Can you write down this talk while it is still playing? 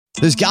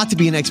There's got to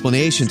be an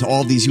explanation to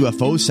all these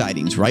UFO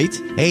sightings, right?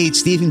 Hey,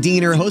 it's Stephen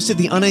Diener, host of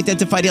the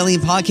Unidentified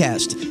Alien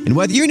Podcast. And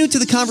whether you're new to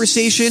the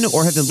conversation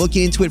or have been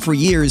looking into it for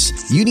years,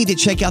 you need to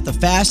check out the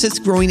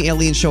fastest growing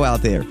alien show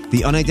out there,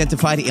 the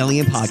Unidentified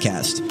Alien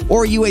Podcast,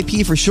 or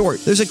UAP for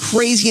short. There's a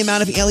crazy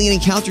amount of alien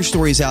encounter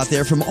stories out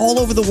there from all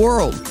over the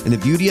world. And the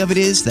beauty of it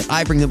is that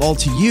I bring them all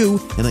to you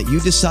and let you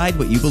decide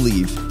what you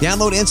believe.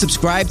 Download and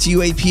subscribe to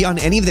UAP on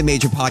any of the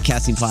major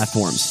podcasting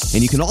platforms.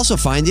 And you can also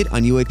find it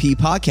on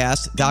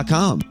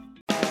UAPpodcast.com.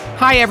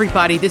 Hi,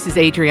 everybody. This is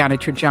Adriana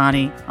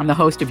Trajani. I'm the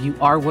host of You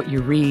Are What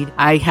You Read.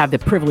 I have the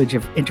privilege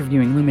of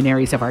interviewing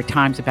luminaries of our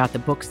times about the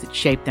books that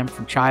shaped them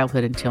from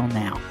childhood until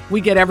now.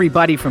 We get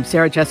everybody from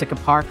Sarah Jessica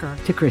Parker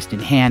to Kristen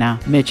Hanna,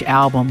 Mitch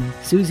Albom,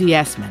 Susie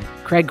Essman,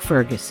 Craig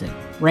Ferguson,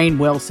 Rainn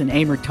Wilson,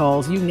 Amor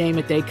Tolls, you name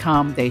it, they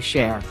come, they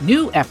share.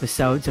 New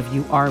episodes of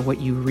You Are What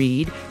You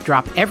Read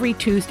drop every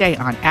Tuesday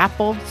on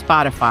Apple,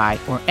 Spotify,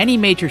 or any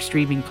major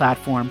streaming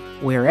platform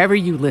wherever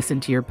you listen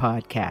to your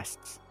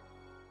podcasts.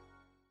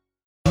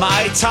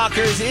 My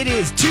talkers, it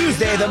is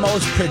Tuesday, the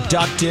most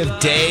productive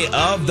day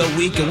of the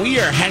week, and we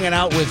are hanging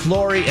out with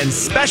Lori and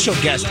special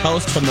guest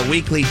host from the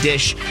Weekly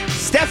Dish,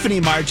 Stephanie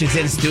March, is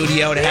in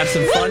studio to have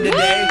some fun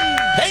today.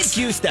 Thank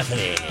you,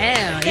 Stephanie.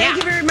 Thank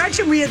you very much.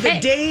 And we had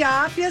the day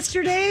off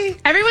yesterday.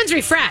 Everyone's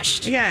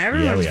refreshed. Yeah,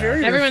 everyone's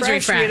Everyone's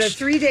refreshed. We had a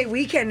 3-day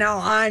weekend now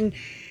on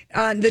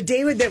the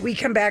day that we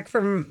come back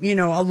from,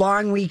 a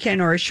long weekend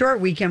or a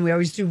short weekend. We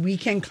always do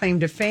weekend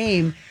claim to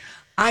fame.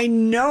 I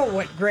know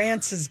what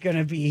Grant's is going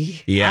to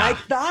be. Yeah. I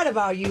thought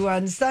about you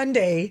on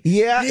Sunday.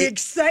 Yeah. The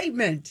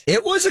excitement.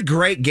 It was a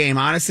great game.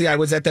 Honestly, I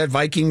was at that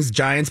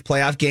Vikings-Giants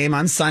playoff game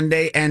on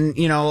Sunday, and,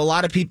 a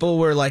lot of people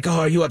were like, oh,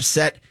 are you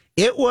upset?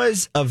 It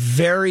was a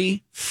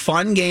very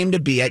fun game to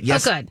be at.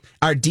 Yes, good.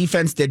 Our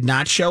defense did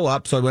not show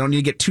up, so we don't need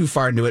to get too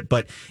far into it,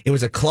 but it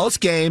was a close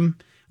game.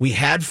 We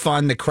had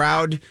fun. The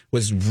crowd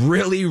was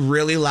really,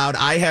 really loud.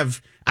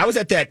 I was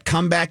at that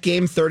comeback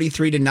game,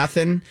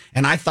 33-0,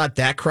 and I thought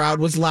that crowd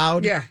was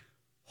loud. Yeah.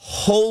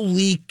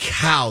 Holy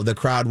cow, the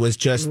crowd was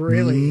just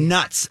really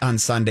nuts on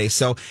Sunday.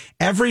 So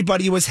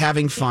everybody was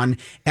having fun.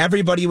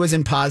 Everybody was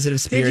in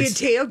positive spirits.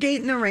 Did you tailgate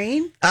in the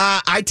rain?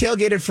 I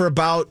tailgated for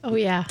about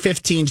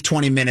 15 to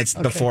 20 minutes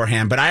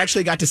beforehand, but I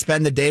actually got to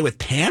spend the day with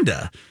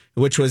Panda,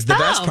 which was the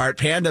best part.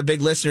 Panda,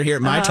 big listener here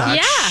at My Talk.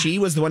 Yeah. She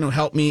was the one who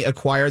helped me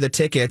acquire the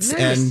tickets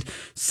and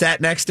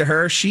sat next to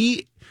her.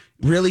 She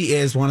really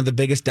is one of the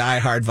biggest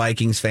diehard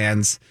Vikings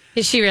fans.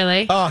 Is she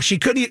really? Oh, she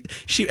couldn't.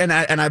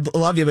 I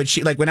love you, but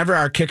she, like, whenever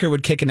our kicker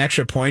would kick an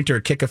extra point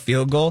or kick a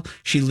field goal,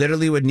 she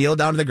literally would kneel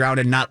down to the ground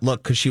and not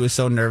look because she was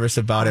so nervous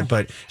about it.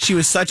 But she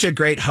was such a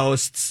great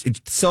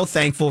host. So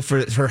thankful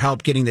for her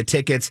help getting the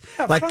tickets.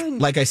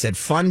 Like I said,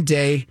 fun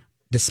day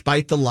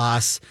despite the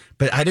loss.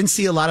 But I didn't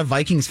see a lot of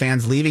Vikings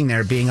fans leaving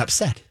there being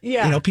upset.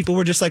 Yeah, people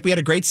were just like, we had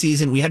a great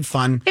season, we had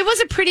fun. It was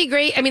a pretty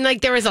great. I mean,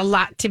 there was a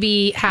lot to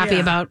be happy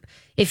about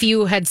if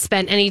you had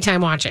spent any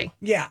time watching.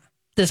 Yeah.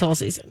 This whole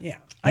season. Yeah.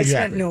 I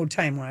spent no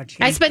time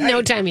watching. I spent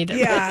no time either.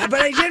 Yeah,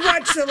 but I did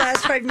watch the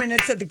last 5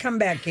 minutes of the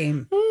comeback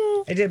game.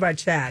 I did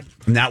watch that.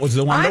 And that was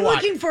the one to watch.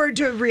 I'm looking forward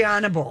to a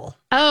Rihanna Bowl.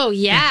 Oh,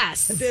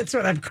 yes. That's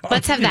what I'm calling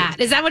Let's have that.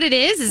 Is that what it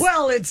is?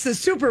 Well, it's the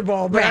Super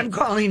Bowl, but I'm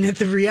calling it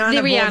the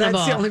Rihanna Bowl.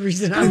 That's the only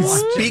reason I'm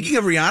watching. Speaking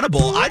of Rihanna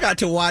Bowl, I got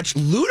to watch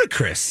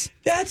Ludacris.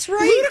 That's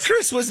right.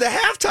 Ludacris was the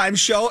halftime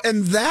show,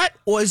 and that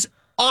was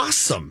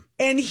awesome.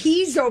 And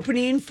he's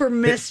opening for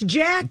Miss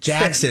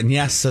Jackson.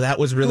 Yes. So that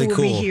was really cool.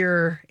 cool. Will be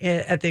here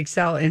at the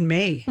Excel in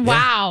May.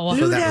 Wow.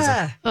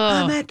 Luda, So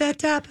I'm at the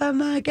top of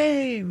my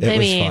game. It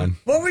was fun.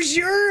 What was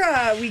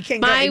your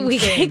weekend claim? My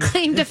weekend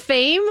claim to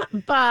fame?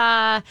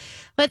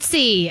 Let's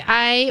see.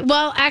 I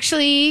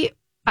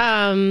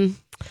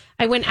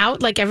went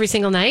out like every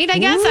single night, I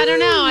guess. I don't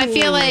know. I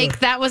feel like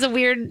that was a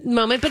weird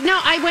moment. But no,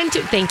 I went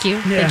to... Thank you.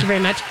 Yeah. Thank you very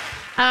much.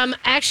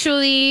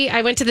 Actually,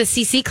 I went to the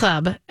CC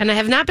Club, and I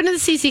have not been to the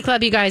CC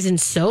Club, you guys, in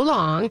so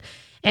long.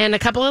 And a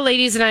couple of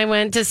ladies and I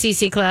went to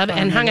CC Club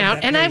and hung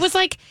out. And I was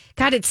like,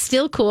 God, it's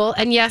still cool.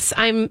 And yes,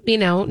 I'm,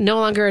 no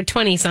longer a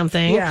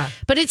 20-something. Yeah.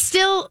 But it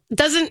still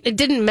it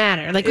didn't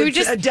matter. Like, we were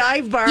just a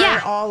dive bar,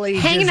 all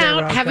ages. Hanging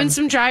out, having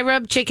some dry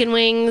rub chicken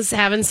wings,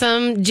 having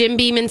some Jim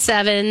Beam and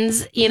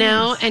Sevens,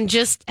 and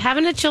just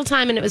having a chill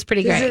time. And it was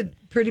pretty great. Does it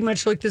pretty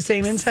much look the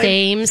same inside?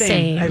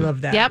 Same. I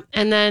love that. Yep.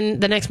 And then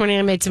the next morning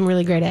I made some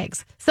really great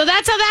eggs. So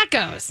that's how that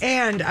goes.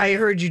 And I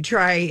heard you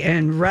try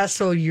and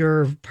wrestle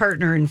your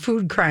partner in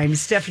food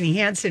crimes, Stephanie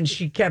Hansen.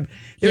 They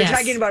were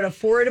talking about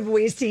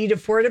ways to eat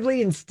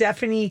affordably, and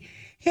Stephanie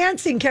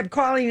Hansen kept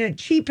calling it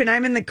cheap, and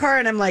I'm in the car,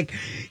 and I'm like,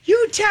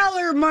 you tell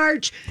her,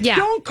 March,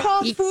 don't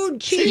call food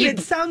cheap.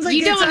 It sounds like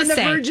it's on the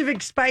verge of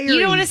expiring. You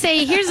don't want to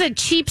say, here's a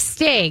cheap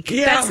steak.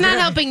 That's not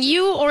helping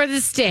you or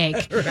the steak.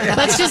 Right.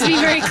 Let's just be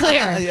very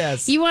clear.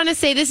 Yes. You want to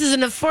say, this is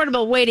an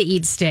affordable way to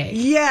eat steak.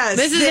 Yes,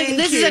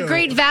 This is a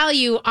great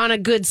value on a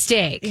good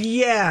steak.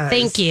 Yes.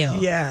 Thank you.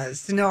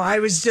 Yes. No, I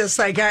was just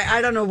like,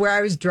 I don't know where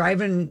I was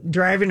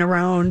driving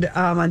around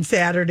on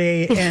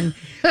Saturday and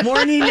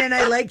morning, and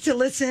I like to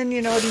listen,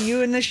 to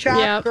you and the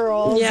shop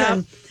girls. Yeah.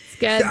 And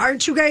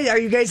Good. So are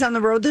you guys on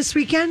the road this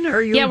weekend? Or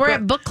are you? Yeah, we're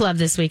at Book Club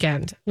this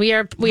weekend. We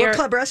are Book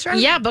Club restaurant?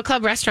 Yeah, Book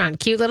Club restaurant.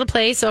 Cute little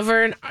place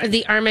over in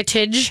the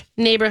Armitage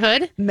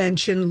neighborhood.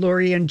 Mention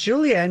Lori and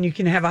Julia, and you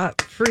can have a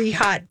free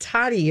hot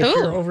toddy if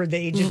you're over the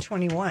age of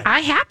 21.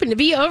 I happen to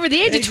be over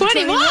the age of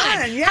 21.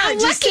 Yeah, How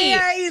just lucky. say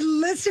I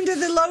listened to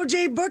the Low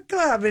J Book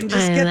Club and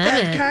just get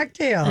that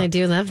cocktail. I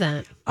do love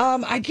that.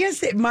 I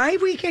guess my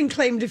weekend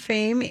claim to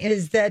fame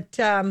is that,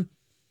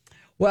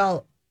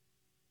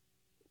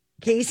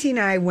 Casey and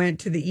I went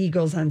to the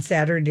Eagles on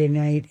Saturday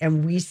night,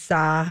 and we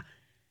saw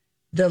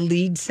the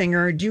lead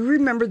singer. Do you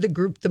remember the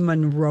group, the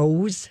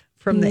Monroes,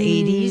 from the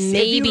 80s?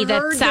 Maybe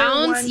that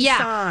sounds,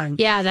 song?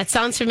 Yeah, that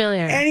sounds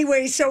familiar.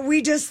 Anyway, so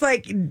we just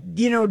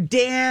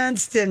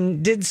danced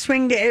and did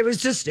swing.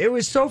 It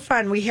was so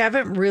fun. We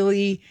haven't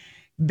really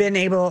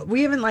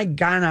we haven't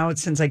gone out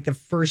since the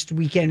first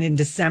weekend in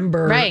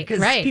December. Right.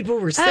 Because people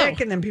were sick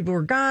and then people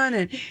were gone.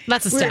 And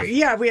lots of stuff.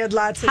 Yeah, we had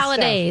lots of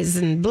holidays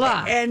stuff. and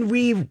blah. And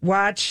we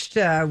watched,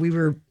 we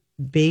were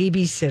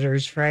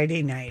babysitters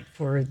Friday night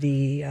for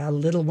the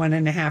little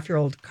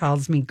 1.5-year-old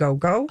calls me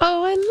Go-Go.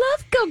 Oh, I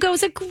love Go-Go.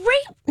 It's a great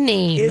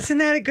name. Isn't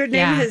that a good name?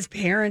 Yeah. His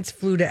parents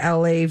flew to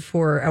LA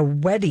for a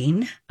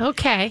wedding.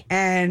 Okay.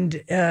 And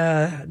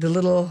the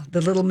little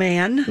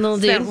man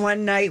spent dude.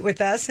 one night with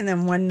us and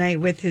then one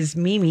night with his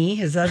Mimi,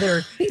 his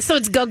other. So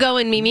it's Go-Go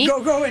and Mimi?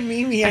 Go-Go and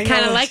Mimi. I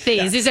kind of like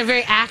these. These are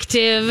very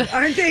active.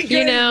 Aren't they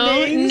good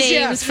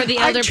names for the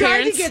elder I tried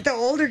parents. to get the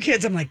older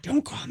kids. I'm like,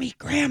 don't call me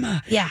Grandma.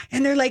 Yeah.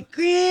 And they're like,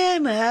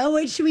 Grandma,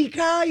 what should we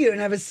call you?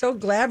 And I was so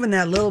glad when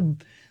that little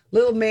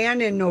man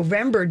in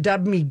November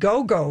dubbed me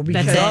Go-Go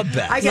because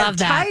I got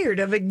tired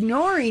of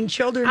ignoring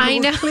children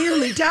who were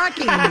clearly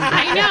talking to me.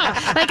 I know.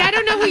 I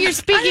don't know who you're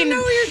speaking. I don't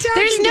know who you're talking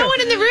There's no to.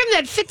 one in the room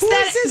that fits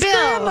that this bill.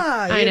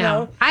 grandma, I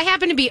know. I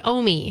happen to be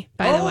Omi,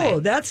 by the way. Oh,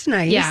 that's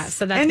nice. Yeah,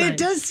 so that's And mine. it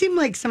does seem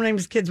like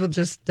sometimes kids will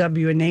just dub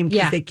you a name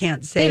because they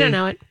can't say. They don't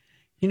know it.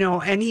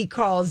 And he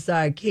calls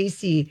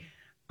Casey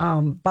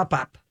Bup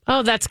Up.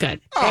 Oh, that's good.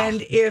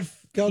 And if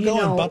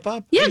Go-Go and Bup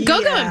Up? Yeah,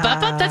 Go-Go and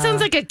Bup Up. That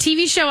sounds like a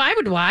TV show I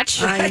would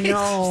watch. I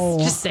know.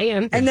 Just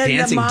saying. And then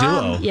Dancing the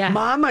duo. Yeah.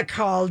 Mama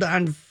called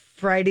on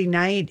Friday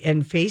night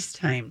and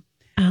FaceTime.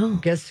 Oh.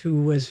 Guess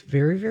who was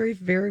very, very,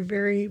 very,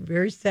 very,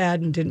 very sad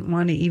and didn't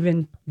want to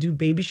even do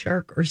Baby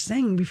Shark or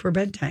sing before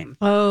bedtime.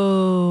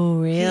 Oh,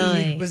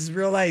 really? He was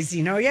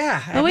realizing, Oh, wait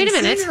a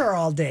minute. Seen her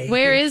all day.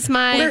 Where's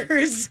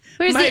Where's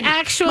the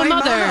actual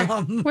mother?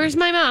 mom? Where's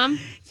my mom?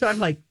 So I'm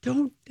like,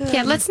 don't.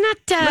 Let's not.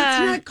 Let's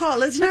not call.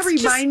 Let's not remind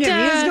just, him. He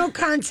has no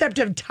concept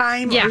of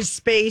time or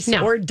space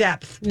or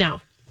depth.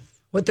 No.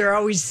 What they're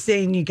always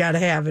saying you got to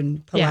have in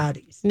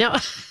Pilates. No.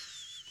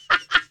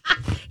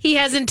 He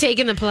hasn't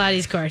taken the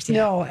Pilates course yet.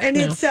 No, and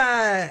it's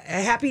a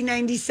happy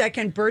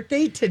 92nd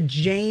birthday to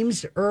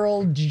James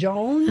Earl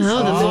Jones.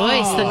 Oh, the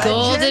voice, the legend.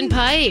 Golden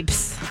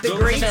Pipes. The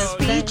great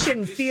speech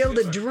in Field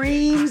of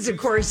Dreams, of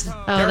course.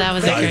 Oh, that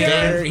was a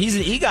great one. He's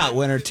an EGOT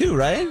winner too,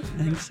 right? I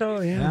think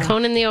so, yeah.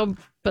 Conan the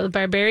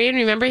Barbarian,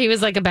 remember? He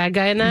was like a bad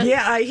guy in that?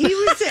 Yeah, he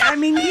was,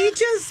 he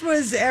just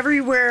was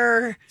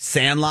everywhere.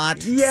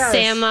 Sandlot. Yes.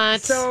 Sandlot.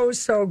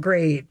 So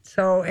great.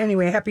 So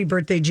anyway, happy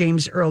birthday,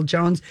 James Earl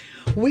Jones.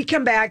 We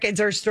come back.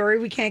 It's our story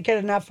we can't get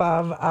enough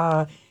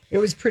of. It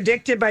was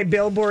predicted by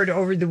Billboard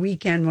over the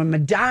weekend when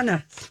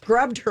Madonna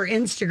scrubbed her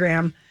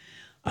Instagram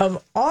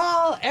of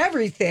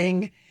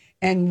everything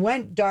and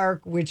went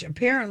dark, which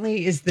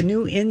apparently is the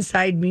new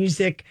Inside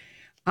Music,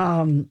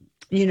 sign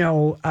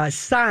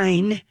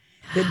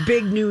that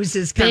big news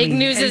is coming. Big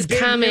news is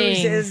coming.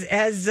 Big news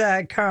has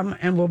come,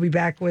 and we'll be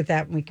back with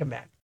that when we come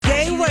back.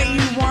 Say what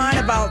you want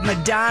about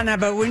Madonna,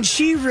 but when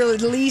she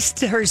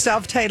released her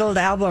self-titled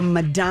album,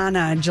 Madonna,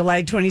 on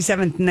July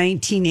 27th,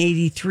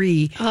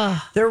 1983,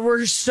 there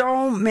were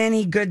so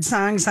many good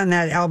songs on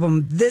that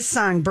album. This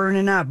song,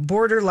 Burning Up,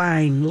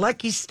 Borderline,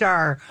 Lucky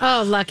Star.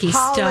 Oh, Lucky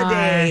Star.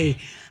 Holiday.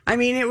 I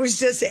mean, it was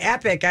just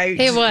epic.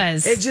 It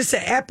was. It's just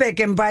epic.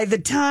 And by the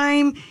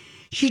time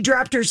she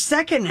dropped her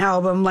second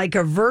album, Like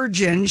a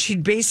Virgin, she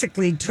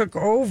basically took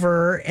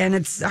over. And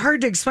it's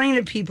hard to explain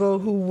to people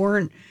who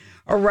weren't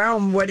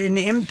around what an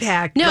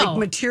impact like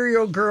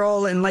Material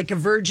Girl and Like a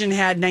Virgin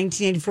had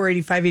 1984,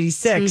 85,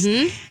 86.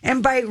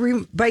 And by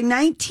the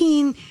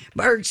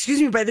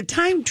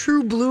time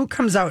True Blue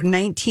comes out in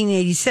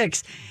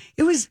 1986,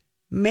 it was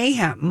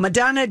mayhem.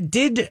 Madonna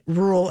did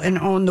rule and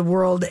own the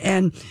world,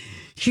 and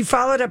she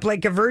followed up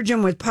Like a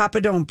Virgin with Papa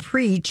Don't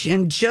Preach,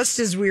 and just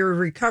as we were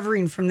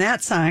recovering from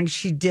that song,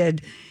 she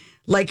did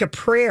Like a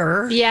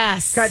Prayer.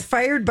 Yes. Got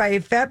fired by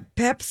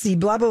Pepsi,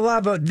 blah, blah,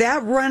 blah. But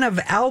that run of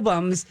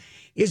albums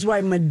is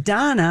why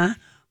Madonna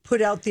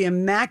put out the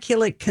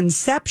Immaculate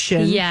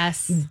Conception.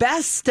 Yes.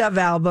 Best of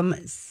album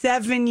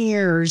 7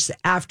 years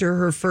after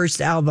her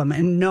first album.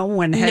 And no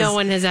one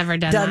has ever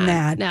done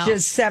that. No.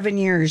 Just 7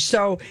 years.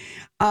 So,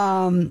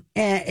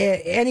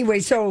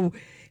 anyway,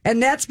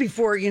 and that's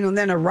before, then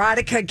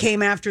Erotica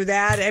came after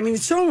that. I mean,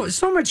 so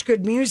much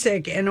good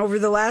music. And over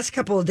the last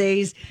couple of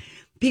days,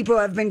 people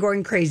have been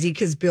going crazy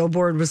because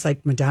Billboard was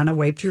like, Madonna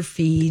wiped her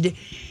feed.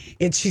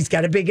 She's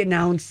got a big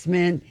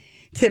announcement.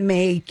 to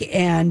make.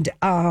 And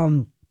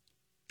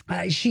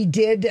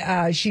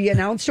she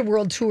announced a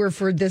world tour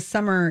for this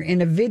summer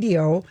in a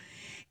video,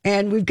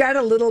 and we've got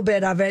a little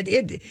bit of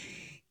it.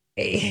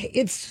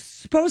 It's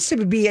supposed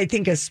to be, I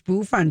think, a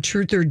spoof on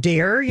Truth or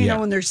Dare, you know,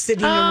 when they're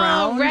sitting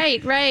around.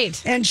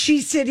 Right. And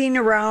she's sitting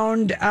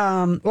around.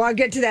 Well, I'll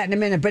get to that in a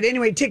minute. But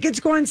anyway, tickets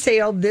go on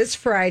sale this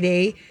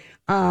Friday.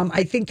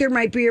 I think there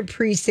might be a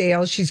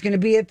pre-sale. She's going to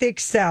be at the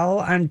Excel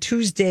on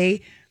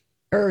Sunday,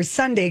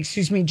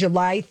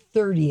 July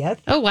 30th.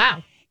 Oh,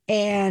 wow.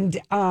 And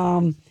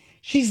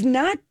she's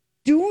not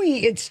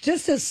it's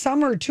just a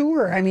summer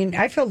tour. I mean,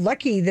 I feel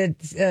lucky that,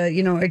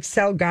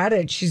 Excel got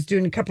it. She's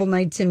doing a couple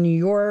nights in New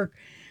York,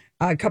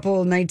 a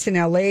couple of nights in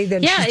LA.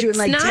 Then she's doing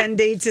like 10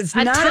 dates. It's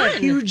not a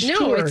huge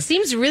tour. No, it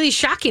seems really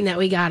shocking that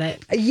we got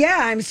it. Yeah,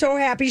 I'm so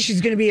happy.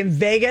 She's going to be in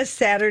Vegas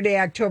Saturday,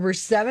 October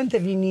 7th,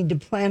 if you need to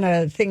plan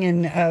a thing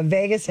in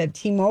Vegas at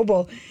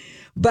T-Mobile.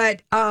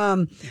 But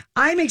I'm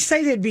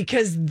excited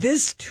because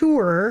this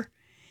tour,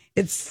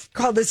 it's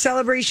called the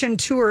Celebration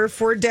Tour,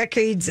 4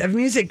 Decades of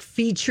Music,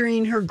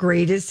 featuring her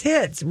greatest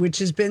hits, which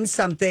has been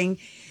something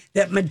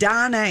that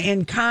Madonna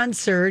in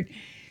concert,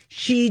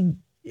 we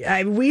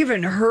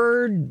haven't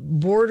heard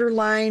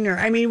Borderline,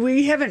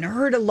 we haven't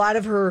heard a lot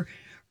of her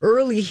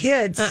early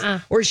hits,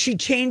 or she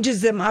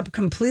changes them up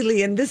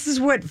completely. And this is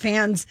what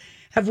fans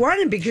have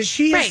wanted because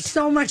she has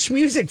so much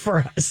music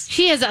for us.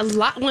 She has a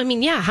lot. Well,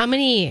 how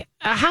many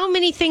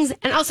things,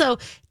 and also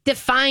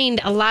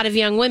defined a lot of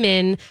young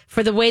women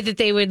for the way that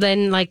they would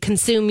then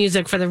consume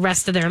music for the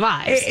rest of their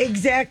lives.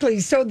 Exactly.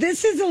 So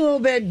this is a little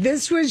bit, they're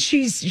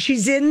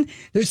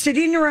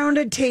sitting around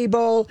a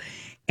table,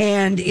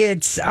 and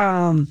it's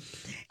Amy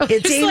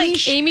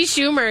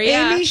Schumer,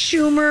 Amy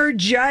Schumer,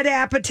 Judd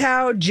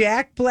Apatow,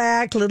 Jack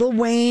Black, Lil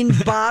Wayne,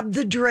 Bob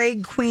the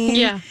Drag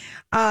Queen,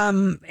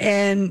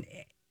 and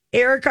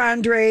Eric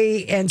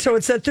Andre. And so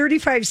it's a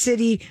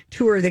 35-city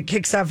tour that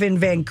kicks off in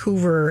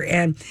Vancouver.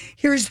 And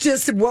here's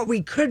just what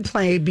we could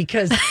play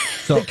because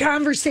the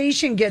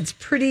conversation gets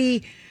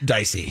pretty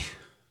dicey.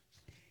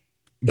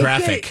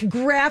 Graphic.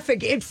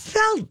 It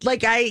felt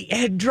like I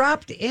had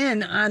dropped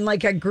in on a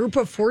group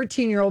of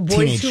 14-year-old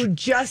boys who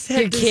just had.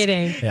 You're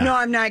kidding. Yeah. No,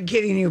 I'm not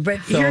kidding you. But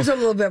here's a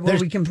little bit what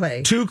we can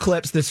play. 2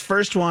 clips. This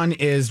first one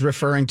is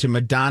referring to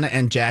Madonna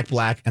and Jack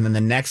Black, and then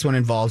the next one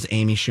involves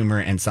Amy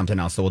Schumer and something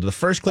else. So the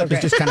first clip is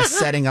just kind of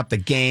setting up the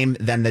game.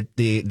 Then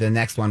the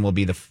next one will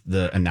be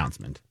the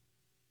announcement.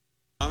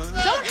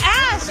 Don't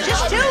ask,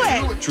 just do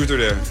it. Truth or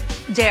dare?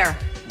 Dare.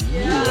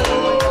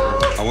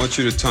 I want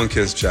you to tongue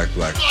kiss Jack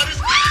Black.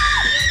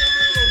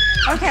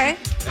 Okay.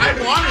 I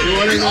want it. You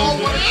want to all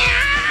want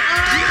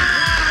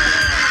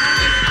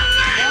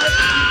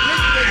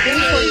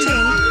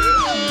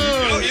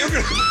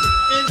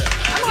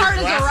I'm hard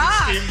as a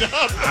rock.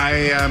 I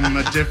am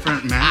a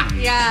different man.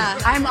 Yeah,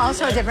 I'm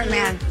also a different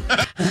man.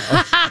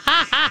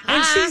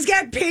 And she's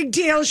got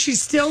pigtails.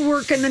 She's still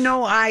working the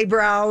no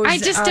eyebrows. I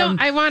just don't.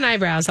 I want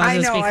eyebrows. I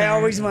know. I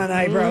always want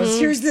eyebrows. Mm-hmm.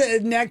 Here's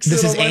the next.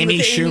 This little is one Amy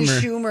with Schumer. Amy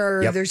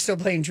Schumer. Yep. They're still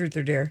playing Truth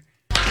or Dare.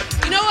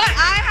 You know what?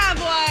 I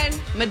have one.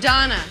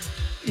 Madonna.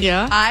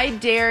 Yeah. I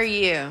dare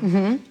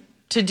you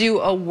to do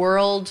a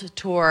world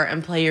tour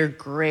and play your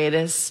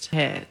greatest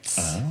hits.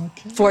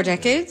 4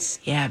 decades?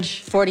 Yeah.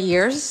 40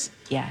 years?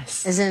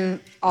 Yes.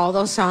 Isn't all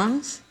those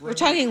songs? We're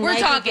talking We're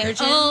talking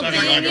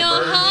open your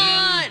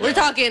heart. We're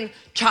talking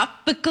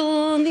tropical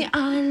on the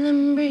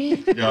island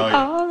breeze.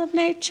 all of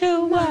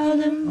nature, wild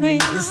and free.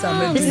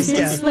 This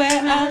is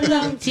where I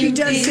long to She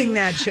does be. sing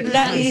that shit.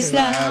 La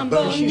Isla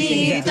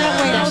Bonita.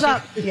 Wait, hold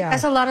up. Yeah.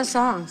 That's a lot of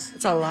songs.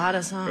 It's a lot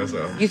of songs.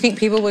 You think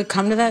people would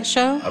come to that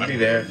show? I'll be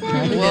there.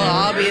 We'll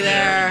all be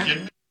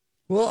there.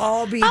 We'll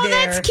all be Oh,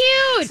 there. that's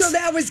cute. So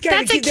that was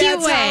kind of That's a cute. cute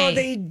That's how way.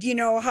 they did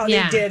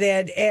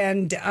it.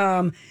 And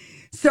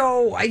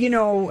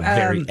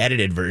Very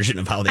edited version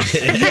of how they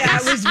did it. yeah,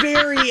 it was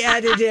very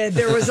edited.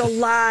 There was a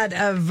lot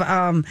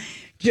of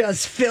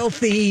just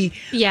filthy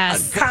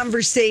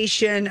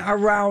conversation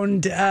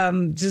around I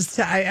was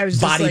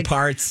just body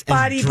parts,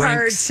 and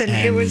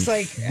it was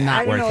like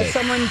not I don't know. worth it.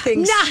 Someone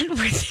thinks Not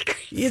worth it.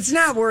 it's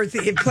not worth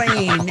it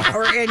playing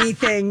or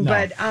anything. No.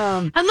 But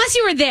Unless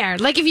you were there.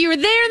 If you were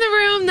there in the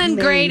room, then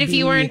great. If Maybe.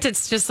 you weren't,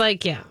 it's just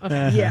okay.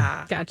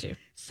 yeah. Got you.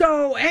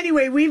 So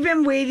anyway, we've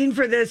been waiting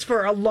for this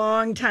for a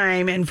long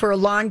time, and for a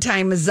long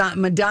time,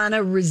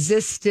 Madonna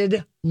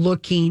resisted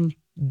looking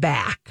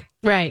back.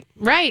 Right.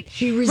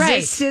 She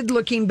resisted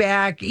looking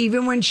back.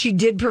 Even when she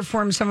did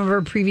perform some of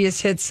her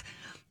previous hits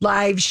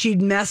live,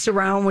 she'd mess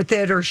around with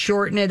it or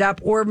shorten it up,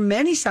 or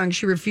many songs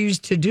she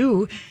refused to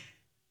do.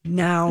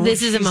 Now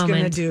This is a she's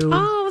moment. gonna do.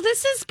 Oh,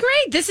 this is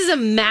great. This is a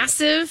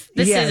massive,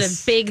 this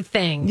is a big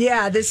thing.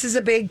 Yeah, this is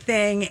a big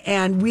thing,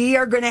 and we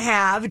are going to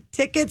have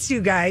tickets,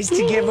 you guys,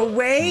 to give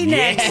away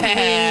next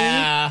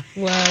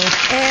week. Whoa.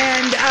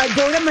 And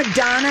go to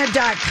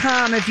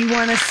Madonna.com if you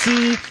want to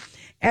see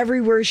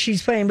everywhere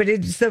she's playing. But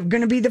it's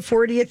going to be the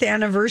 40th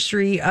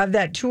anniversary of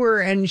that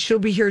tour, and she'll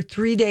be here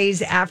 3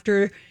 days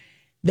after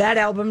that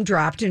album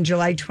dropped in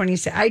July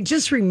 26th. I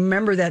just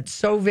remember that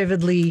so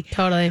vividly.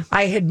 Totally.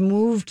 I had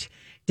moved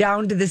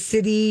down to the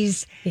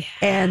cities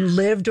and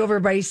lived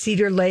over by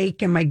Cedar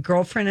Lake. And my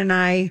girlfriend and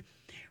I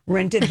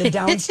rented the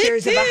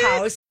downstairs of a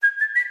house.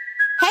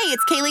 Hey,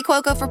 it's Kaylee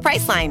Cuoco for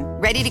Priceline.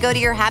 Ready to go to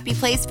your happy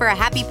place for a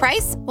happy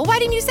price? Well, why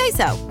didn't you say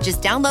so?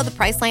 Just download the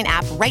Priceline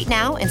app right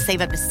now and save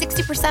up to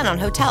 60% on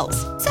hotels.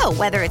 So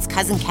whether it's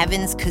Cousin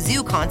Kevin's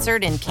Kazoo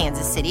Concert in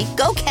Kansas City,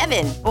 go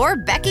Kevin, or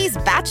Becky's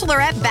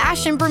Bachelorette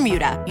Bash in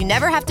Bermuda, you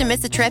never have to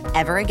miss a trip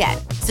ever again.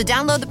 So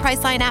download the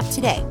Priceline app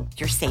today.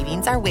 Your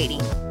savings are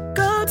waiting.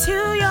 Go to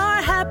your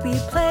happy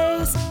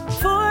place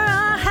for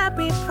a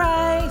happy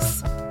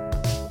price.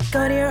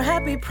 Go to your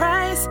happy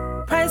price,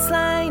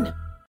 Priceline.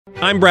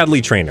 I'm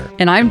Bradley Trainer.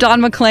 And I'm Don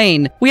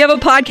McClain. We have a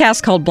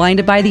podcast called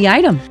Blinded by the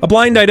Item. A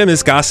blind item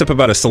is gossip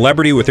about a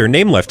celebrity with their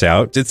name left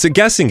out. It's a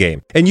guessing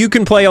game, and you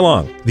can play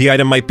along. The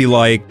item might be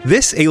like,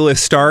 this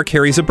A-list star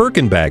carries a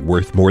Birkin bag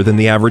worth more than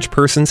the average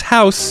person's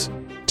house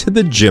to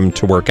the gym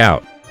to work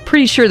out.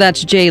 Pretty sure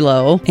that's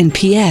J-Lo. And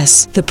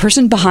P.S. the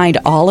person behind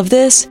all of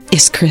this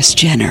is Kris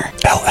Jenner,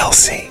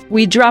 LLC.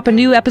 We drop a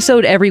new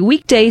episode every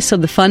weekday so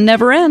the fun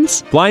never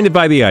ends. Blinded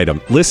by the Item.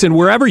 Listen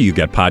wherever you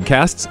get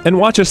podcasts and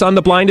watch us on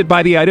the Blinded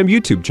by the Item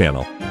YouTube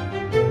channel.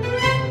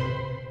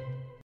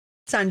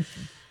 It's on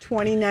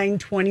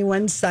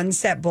 2921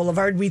 Sunset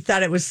Boulevard. We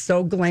thought it was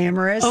so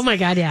glamorous. Oh my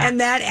God, yeah. And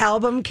that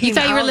album came out.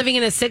 You thought you were living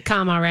in a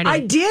sitcom already.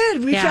 I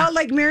did. We felt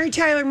like Mary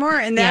Tyler Moore.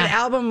 And that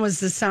album was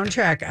the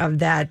soundtrack of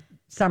that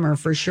summer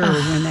for sure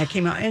when that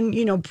came out. And,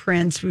 you know,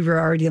 Prince, we were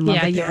already in love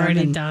with him. Yeah, you're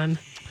already done.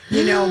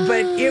 You know,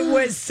 but it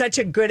was such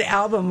a good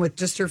album with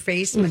just her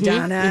face,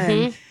 Madonna,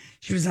 and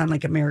she was on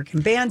like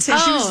American Bandstand.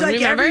 She was like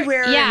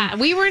everywhere. Yeah,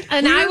 we weren't,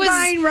 and I was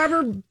buying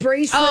rubber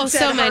bracelets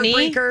at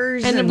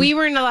Heartbreakers. And we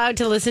weren't allowed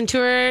to listen to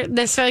her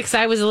necessarily because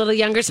I was a little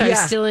younger, so I was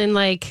still in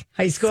like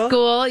high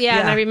school.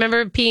 And I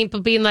remember people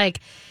being like,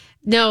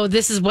 no,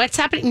 this is what's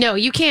happening. No,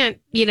 you can't,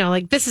 you know,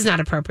 like this is not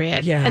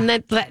appropriate. Yeah. And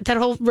that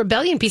whole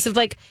rebellion piece of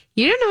like,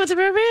 you don't know what's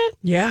appropriate?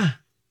 Yeah.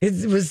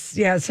 It was,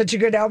 such a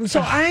good album. So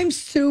I'm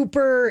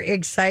super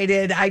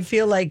excited. I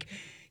feel like,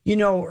 you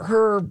know,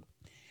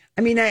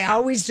 I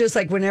always just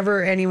like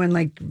whenever anyone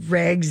like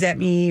rags at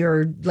me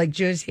or like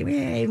just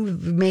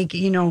make,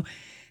 you know,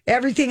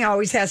 everything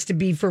always has to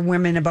be for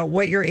women about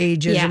what your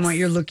age is and what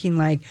you're looking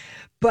like.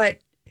 But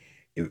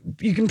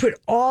you can put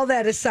all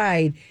that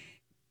aside.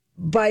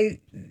 By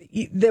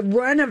the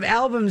run of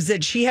albums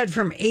that she had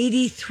from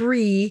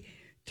 83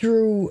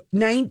 through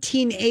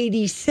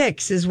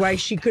 1986 is why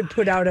she could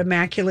put out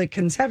Immaculate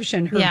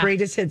Conception, her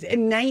greatest hits,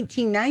 in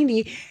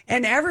 1990.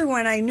 And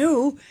everyone I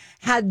knew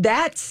had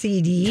that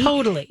CD.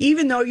 Totally.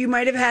 Even though you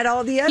might have had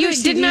all the other CDs.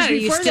 It didn't matter.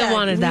 You still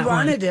wanted that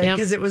one. We wanted it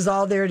because it was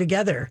all there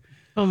together.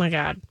 Oh, my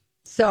God.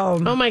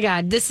 So. Oh, my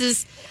God.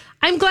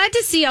 I'm glad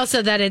to see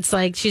also that it's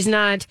like she's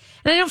not,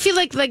 and I don't feel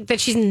like that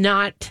she's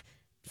not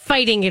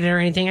fighting it or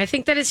anything. I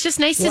think that it's just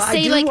nice to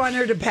say, I do want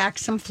her to pack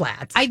some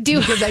flats. I do.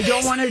 Because I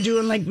don't want her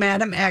doing like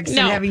Madam X and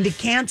having to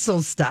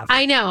cancel stuff.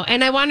 I know.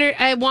 And I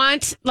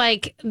want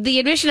like the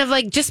admission of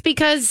like, just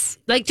because,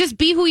 like, just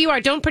be who you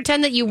are. Don't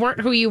pretend that you weren't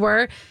who you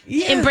were.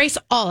 Yeah. Embrace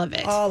all of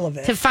it. All of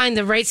it. To find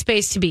the right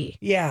space to be.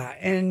 Yeah.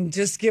 And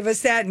just give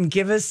us that and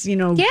give us, you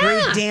know,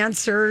 great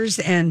dancers.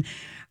 And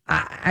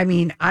I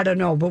mean, I don't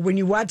know. But when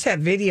you watch that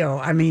video,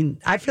 I mean,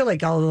 I feel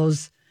like all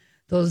of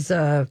those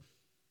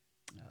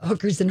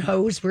hookers and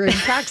hoes were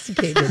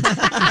intoxicated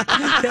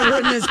that were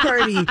in this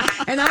party.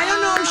 And I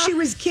don't know if she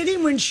was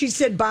kidding when she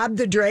said Bob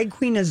the drag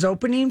queen is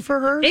opening for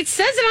her. It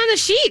says it on the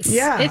sheets.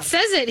 Yeah. It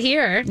says it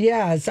here.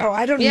 Yeah. So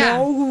I don't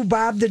know who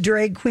Bob the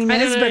drag queen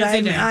is, but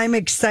I'm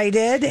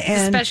excited.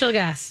 And special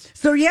guest.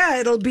 So yeah,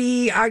 it'll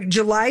be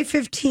July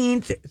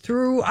 15th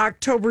through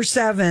October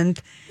 7th.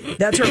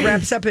 That's what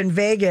wraps up in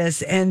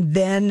Vegas. And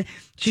then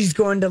she's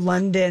going to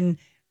London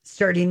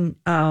starting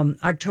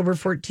October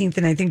 14th,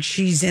 and I think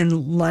she's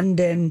in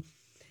London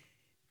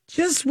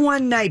just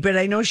one night, but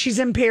I know she's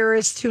in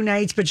Paris 2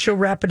 nights, but she'll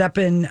wrap it up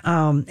in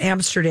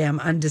Amsterdam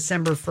on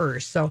December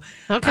 1st. So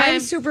I'm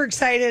super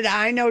excited.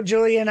 I know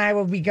Julia and I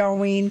will be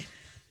going.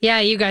 Yeah,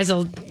 you guys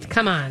will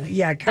come on.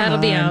 Yeah, that'll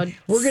be out.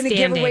 We're going to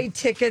give away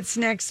tickets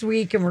next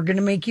week, and we're going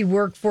to make you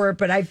work for it.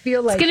 But I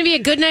feel like it's going to be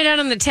a good night out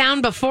on the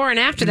town before and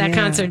after that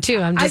concert too.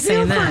 I'm just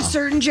saying that. For a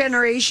certain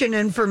generation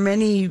and for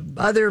many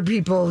other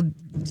people,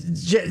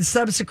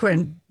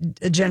 subsequent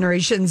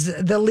generations,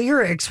 the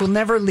lyrics will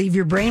never leave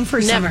your brain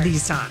for some of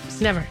these songs.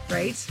 Never,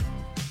 right?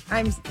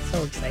 I'm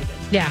so excited.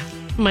 Yeah.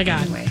 Oh my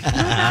God. Anyway.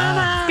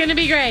 It's going to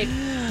be great.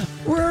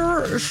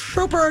 We're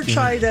super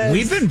excited.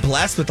 We've been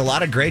blessed with a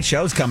lot of great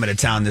shows coming to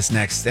town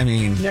next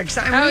time. Next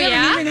time. We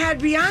haven't even had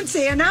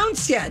Beyonce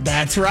announced yet.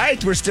 That's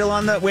right. We're still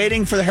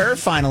waiting for her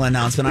final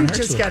announcement on her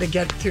tour. We just got to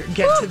get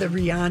to the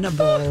Rihanna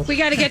Bowl. We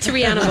got to get to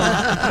Rihanna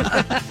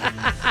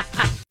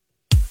Bowl.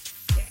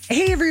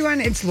 Hey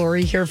everyone, it's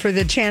Lori here for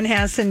the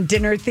Chanhassen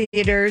Dinner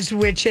Theaters,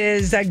 which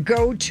is a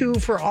go-to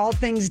for all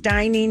things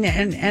dining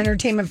and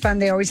entertainment fun.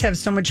 They always have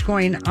so much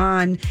going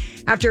on.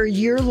 After a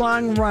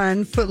year-long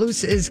run,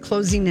 Footloose is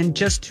closing in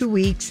just 2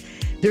 weeks.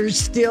 There's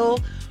still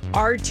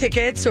are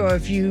tickets, so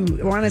if you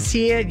want to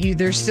see it,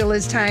 there still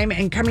is time.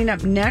 And coming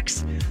up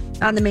next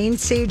On the main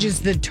stage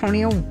is the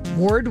Tony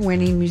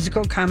Award-winning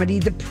musical comedy,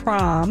 The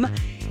Prom.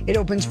 It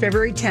opens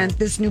February 10th.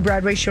 This new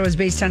Broadway show is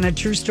based on a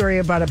true story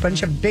about a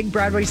bunch of big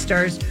Broadway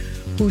stars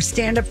who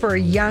stand up for a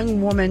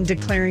young woman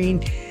declaring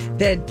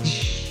that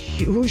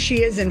who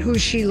she is and who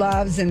she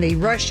loves, and they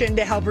rush in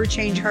to help her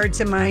change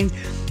hearts and minds.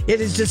 It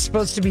is just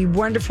supposed to be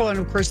wonderful, and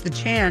of course, the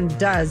Chan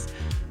does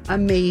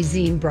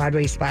amazing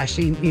Broadway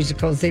splashy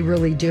musicals. They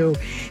really do.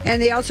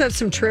 And they also have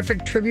some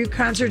terrific tribute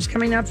concerts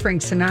coming up.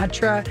 Frank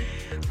Sinatra,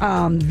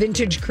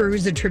 Vintage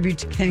Cruise, a tribute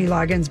to Kenny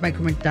Loggins,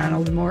 Michael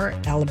McDonald, and more.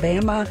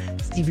 Alabama,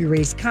 Stevie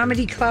Ray's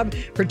Comedy Club.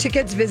 For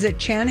tickets, visit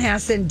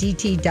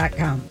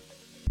chanhassendt.com.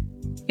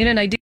 In an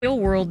ideal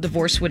world,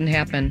 divorce wouldn't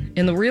happen.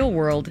 In the real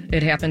world,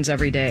 it happens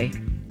every day.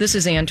 This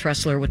is Ann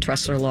Tressler with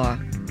Tressler Law.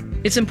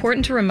 It's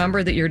important to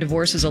remember that your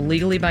divorce is a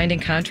legally binding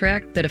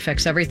contract that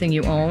affects everything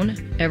you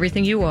own,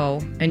 everything you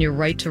owe, and your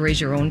right to raise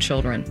your own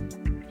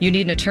children. You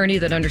need an attorney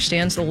that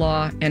understands the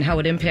law and how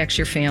it impacts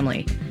your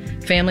family.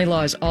 Family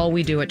law is all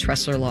we do at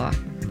Tressler Law.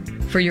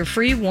 For your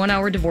free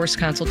 1-hour divorce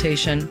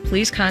consultation,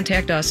 please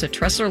contact us at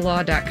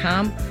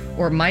TresslerLaw.com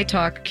or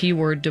MyTalk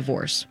keyword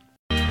divorce.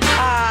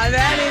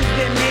 That is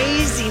the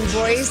amazing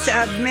voice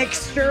of Mick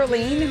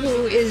Sterling,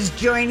 who is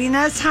joining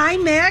us. Hi,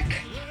 Mick.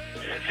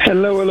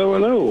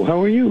 Hello.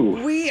 How are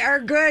you? We are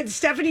good.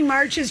 Stephanie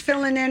March is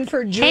filling in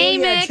for Julia Hey,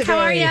 Mick. today. How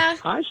are you?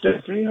 Hi,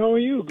 Stephanie. How are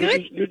you?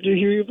 Good to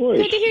hear your voice.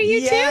 Good to hear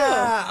you, too.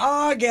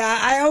 Oh, yeah.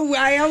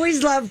 I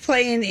always love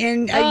playing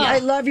in. I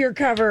love your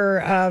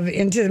cover of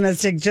Into the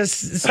Mystic.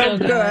 Just so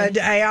good.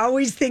 I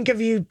always think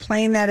of you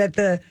playing that at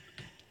the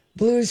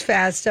Blues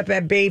Fest up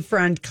at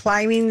Bayfront,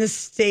 climbing the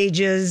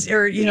stages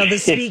or, the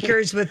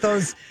speakers with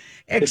those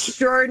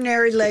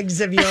extraordinary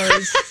legs of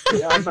yours.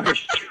 Yeah, I'm not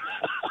sure.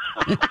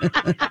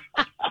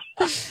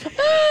 I'm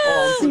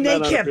putting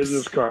that on a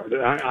business card.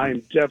 I'm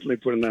definitely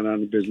putting that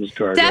on a business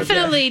card.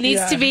 Definitely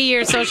needs to be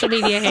your social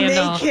media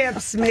handle. Snake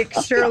hips, Mick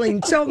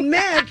Sterling. So,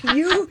 Mick,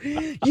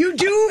 you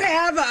do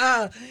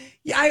have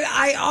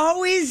I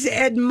always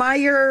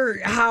admire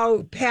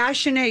how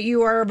passionate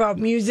you are about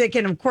music.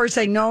 And, of course,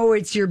 I know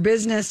it's your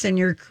business and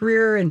your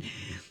career and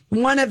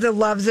one of the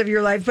loves of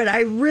your life. But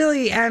I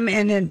really am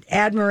in an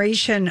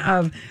admiration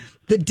of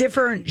the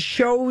different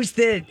shows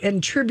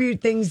and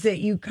tribute things that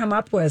you come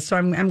up with. So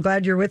I'm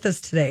glad you're with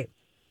us today.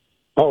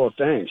 Oh,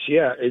 thanks.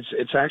 Yeah,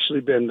 it's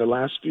actually been, the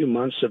last few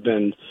months have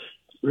been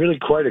really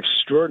quite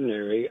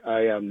extraordinary.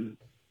 I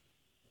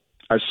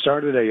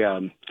started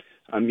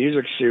a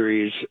music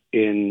series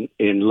in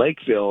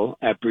Lakeville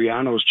at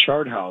Briano's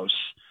Chart House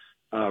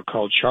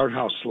called Chart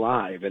House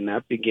Live, and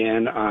that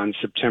began on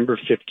September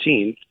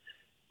 15th,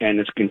 and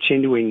it's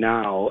continuing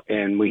now.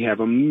 And we have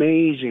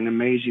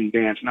amazing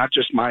bands, not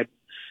just my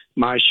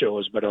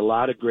shows, but a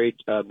lot of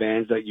great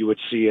bands that you would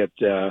see at,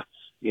 a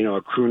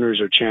Crooners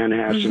or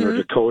Chanhassen or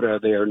Dakota.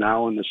 They are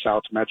now in the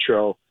South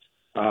Metro,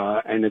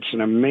 and it's an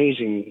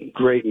amazing,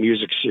 great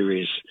music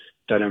series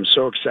that I'm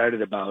so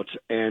excited about.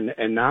 And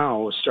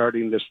now,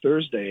 starting this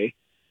Thursday,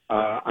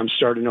 I'm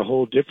starting a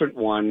whole different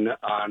one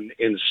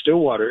in the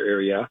Stillwater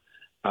area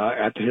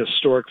at the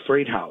historic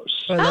Freight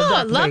House.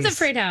 I love the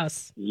Freight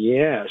House.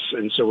 Yes,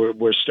 and so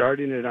we're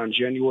starting it on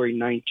January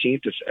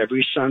 19th. It's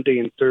every Sunday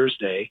and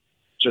Thursday,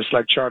 just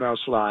like Chart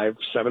House Live,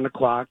 7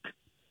 o'clock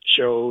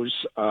shows.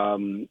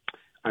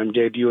 I'm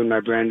debuting my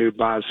brand new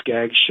Boz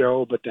Skaggs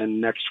show, but then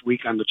next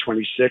week on the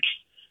 26th,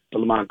 the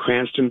Lamont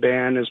Cranston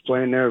Band is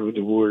playing there.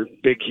 We're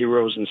big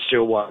heroes in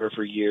Stillwater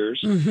for years.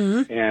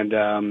 Mm-hmm.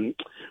 And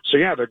so,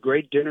 yeah, they're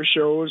great dinner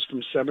shows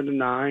from 7 to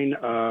 9.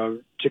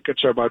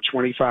 Tickets are about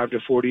 $25 to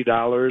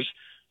 $40,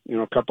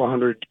 a couple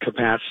hundred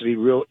capacity,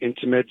 real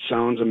intimate,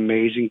 sounds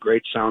amazing,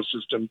 great sound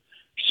system.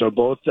 So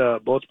both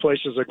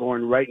places are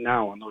going right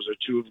now, and those are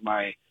two of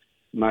my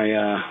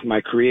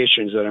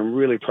creations that I'm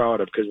really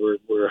proud of, because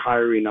we're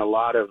hiring a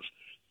lot of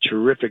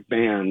terrific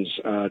bands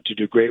to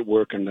do great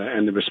work, and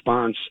the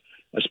response,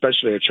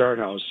 especially at Chart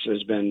House,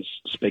 has been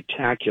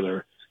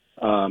spectacular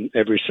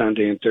every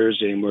Sunday and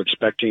Thursday, and we're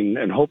expecting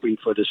and hoping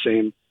for the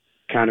same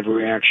kind of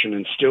reaction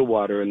in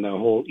Stillwater and the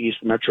whole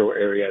East Metro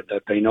area,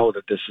 that they know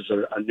that this is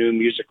a new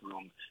music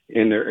room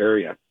in their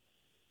area.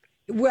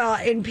 Well,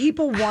 and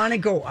people want to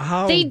go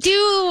out. They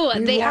do.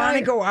 They want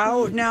to go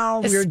out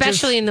now.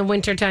 Especially in the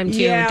wintertime, too.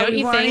 Yeah, don't you think?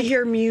 We want to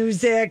hear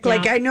music. Yeah.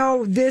 Like, I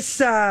know this,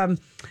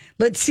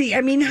 let's see.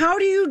 I mean, how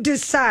do you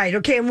decide?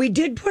 Okay, and we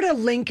did put a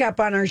link up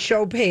on our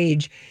show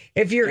page.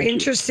 If you're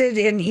interested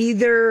in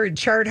either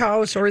Chart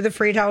House or the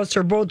Freight House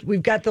or both,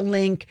 we've got the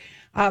link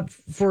up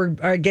for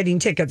getting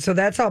tickets. So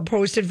that's all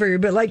posted for you.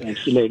 But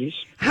thank you, ladies.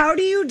 How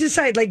do you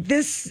decide, like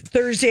this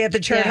Thursday at the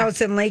Chart House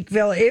in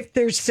Lakeville, if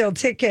there's still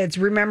tickets,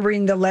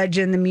 remembering the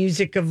legend, the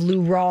music of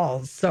Lou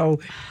Rawls?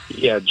 So,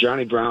 yeah,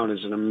 Johnny Brown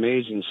is an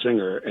amazing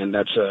singer, and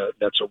that's a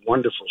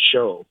wonderful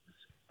show.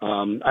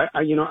 I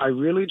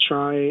really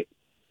try.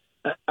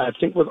 I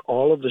think with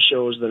all of the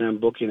shows that I'm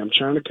booking, I'm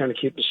trying to kind of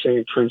keep the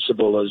same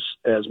principle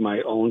as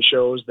my own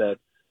shows, that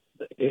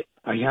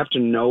I have to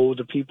know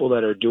the people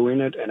that are doing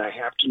it, and I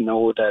have to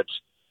know that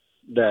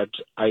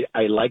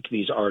I like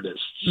these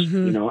artists.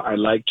 Mm-hmm. I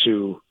like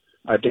to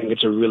I think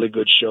it's a really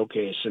good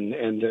showcase, and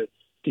the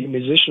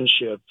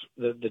musicianship,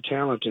 the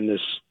talent in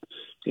this,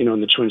 in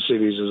the Twin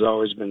Cities has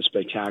always been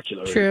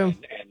spectacular. True.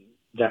 And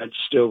that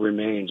still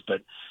remains.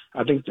 But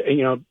I think,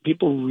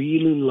 people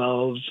really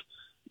love,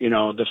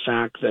 the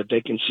fact that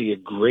they can see a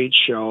great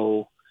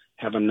show,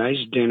 have a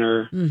nice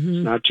dinner,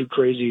 not too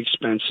crazy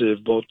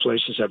expensive. Both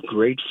places have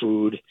great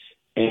food,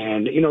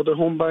 and, they're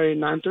home by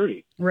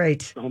 9:30.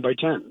 Right. They're home by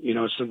 10.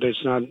 So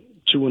it's not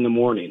 2 in the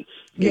morning.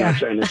 Yeah.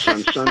 And it's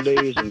on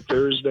Sundays and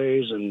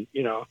Thursdays, and,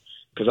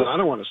 because I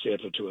don't want to stay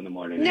up till 2 in the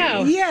morning.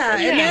 No. Yeah,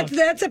 and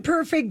that's a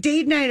perfect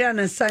date night on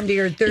a Sunday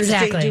or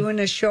Thursday, doing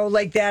a show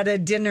like that, a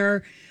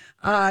dinner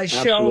show.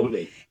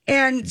 Absolutely.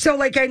 And so,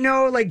 I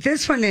know,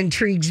 this one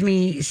intrigues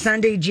me.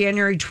 Sunday,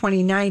 January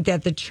 29th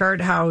at the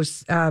Chart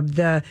House,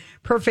 the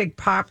perfect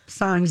pop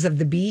songs of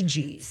the Bee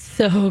Gees.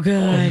 So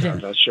good. Oh,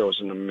 that show is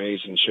an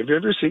amazing show. Have you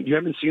ever seen? You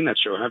haven't seen that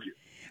show, have you?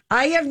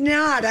 I have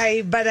not.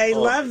 But I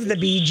love the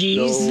Bee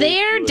Gees. so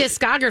Their good.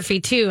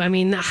 discography too. I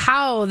mean,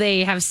 how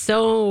they have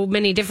so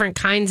many different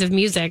kinds of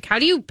music. How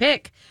do you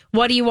pick?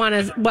 What do you want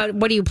to?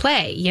 What do you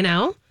play?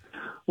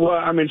 Well,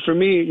 I mean, for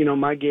me,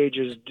 my gauge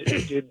is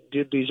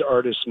did these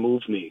artists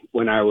move me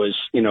when I was,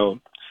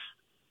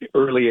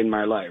 early in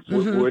my life?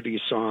 Were these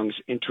songs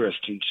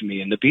interesting to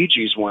me? And the Bee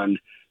Gees one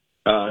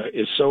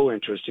is so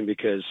interesting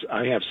because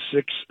I have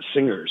 6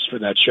 singers for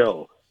that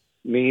show.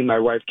 Me, my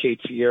wife,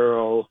 Kate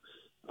Fierro,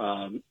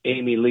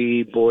 Amy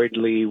Lee, Boyd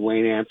Lee,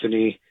 Wayne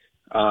Anthony,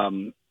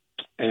 and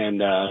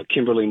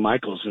Kimberly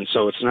Michaels. And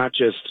so it's not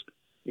just,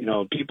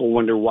 people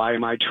wonder, why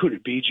am I doing a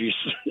Bee Gees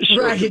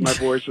show? Right. My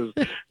voice is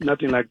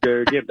nothing like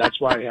their gift. That's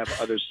why I have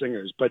other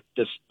singers. But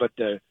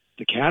the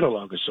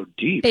catalog is so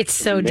deep. It's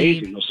so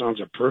amazing. deep. Those songs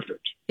are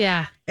perfect.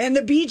 Yeah. And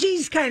the Bee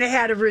Gees kind of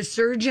had a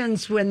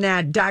resurgence when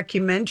that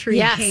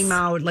documentary came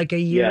out like a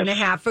year and a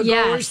half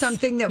ago or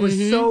something that was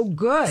so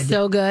good.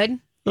 So good.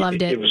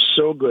 Loved it. It was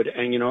so good.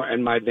 And,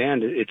 and my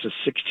band, it's a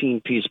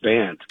 16-piece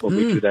band when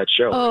we do that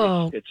show.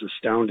 Oh. It's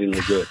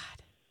astoundingly good.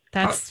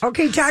 That's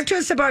okay. Talk to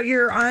us about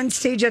your on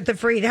stage at the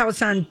Freight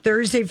House on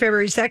Thursday,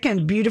 February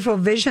 2nd. Beautiful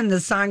Vision, the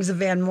songs of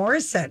Van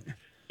Morrison.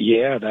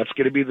 Yeah, that's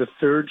going to be the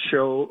 3rd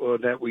show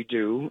that we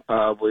do.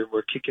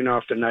 We're kicking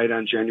off the night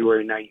on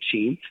January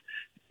 19th.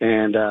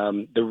 And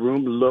the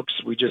room looks,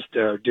 we just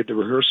did the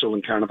rehearsal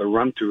and kind of the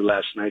run through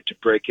last night to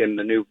break in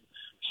the new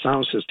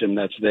sound system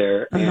that's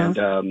there.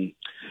 And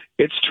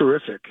it's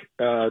terrific.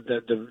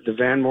 The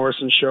Van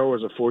Morrison show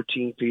is a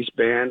 14-piece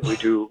band. We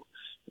do,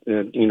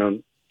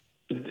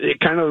 it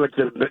kind of like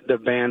the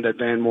band that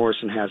Van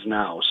Morrison has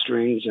now,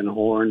 strings and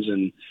horns,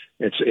 and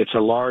it's a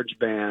large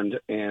band,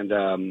 and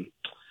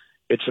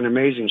it's an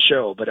amazing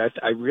show. But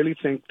I really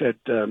think that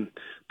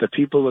the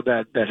people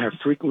that have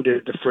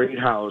frequented the Freight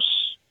House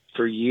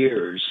for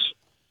years,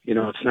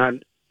 it's not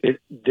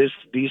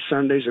these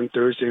Sundays and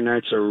Thursday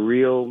nights are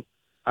real.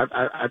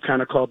 I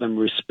kind of call them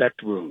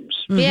respect rooms.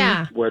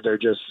 Yeah. Where they're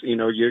just,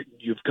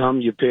 you've come,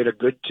 you paid a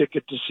good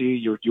ticket to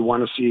see, you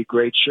want to see a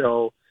great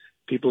show.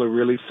 People are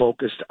really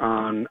focused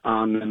on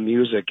the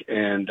music,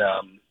 and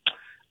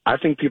I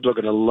think people are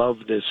going to love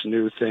this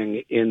new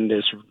thing in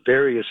this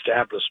very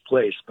established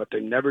place, but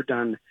they've never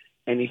done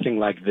anything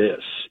like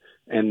this,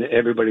 and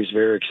everybody's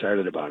very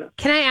excited about it.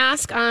 Can I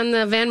ask, on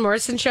the Van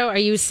Morrison show, are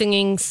you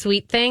singing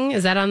Sweet Thing?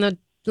 Is that on the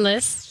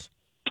list?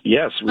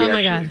 Yes, we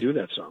my actually God. do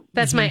that song.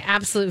 That's my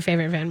absolute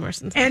favorite Van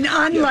Morrison song. And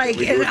unlike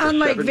We do it for Van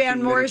 17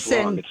 minutes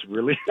Morrison, long. It's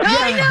really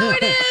I know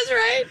it is,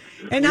 right?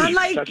 and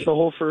unlike that's the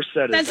whole first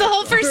set. That's the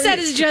whole first set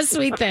is just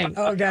Sweet Thing.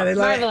 Oh God, I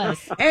love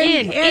Marvelous.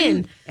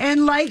 it.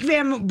 And like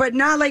but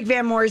not like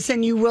Van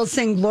Morrison, you will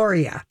sing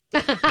Gloria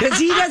because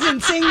he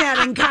doesn't sing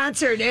that in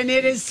concert, and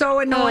it is so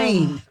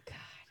annoying.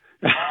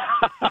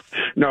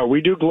 No, we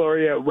do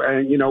Gloria,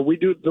 and we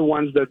do the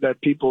ones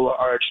that people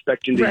are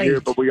expecting to hear,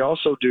 but we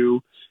also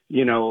do,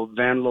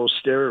 Van Low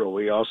Stereo.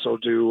 We also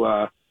do,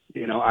 I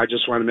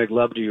Just Want to Make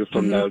Love to You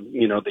from the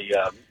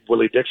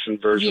Willie Dixon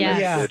version. Yes,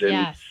 that we did,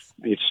 and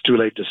It's Too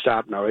Late to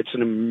Stop Now. It's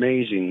an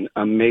amazing,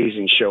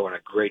 amazing show and a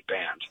great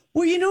band.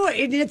 Well,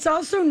 and it's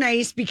also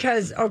nice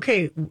because,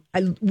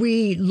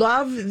 we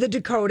love the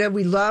Dakota,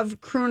 we love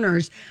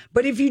crooners,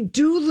 but if you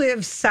do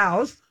live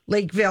south,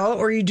 Lakeville,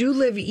 or you do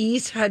live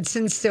east,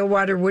 Hudson,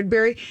 Stillwater,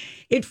 Woodbury,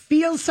 it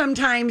feels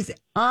sometimes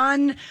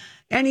on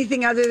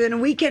anything other than a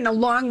weekend a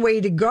long way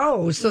to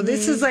go. So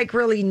this is like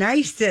really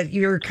nice that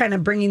you're kind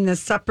of bringing the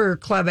supper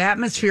club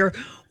atmosphere,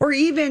 or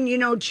even,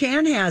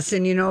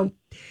 Chanhassen,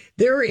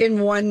 they're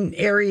in one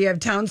area of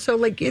town.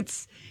 So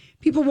it's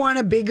people want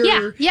a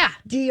bigger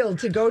deal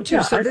to go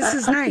to. So this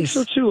is nice.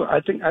 I think so too.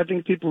 I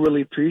think people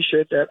really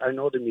appreciate that. I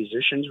know the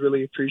musicians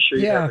really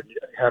appreciate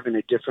having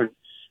a different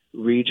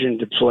region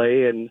to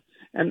play, and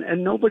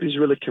nobody's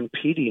really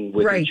competing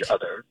with each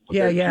other.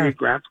 They're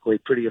geographically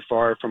pretty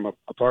far from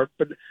apart,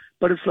 but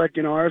it's like,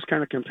 I was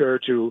kind of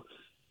compared to,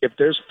 if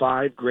there's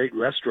 5 great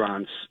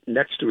restaurants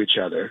next to each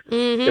other,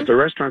 if the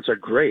restaurants are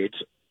great,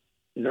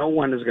 no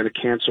one is going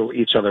to cancel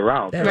each other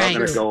out. They're all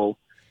going to go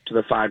to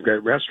the 5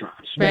 great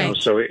restaurants. Right.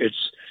 So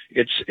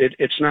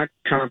it's not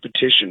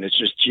competition. It's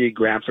just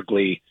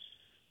geographically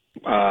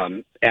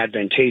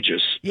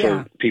advantageous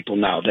for people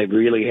now. They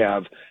really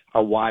have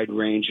a wide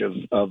range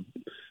of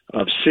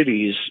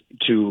cities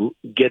to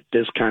get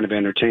this kind of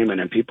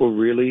entertainment, and people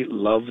really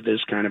love this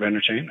kind of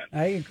entertainment.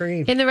 I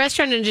agree. In the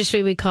restaurant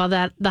industry, we call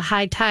that the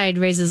high tide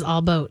raises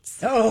all boats.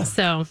 Oh,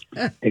 so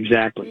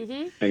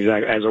exactly.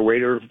 As a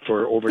waiter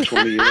for over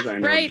 20 years, I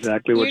know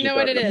exactly what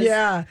what it is.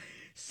 Yeah.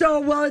 So,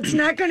 well, it's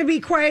not going to be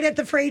quiet at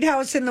the Freight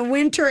House in the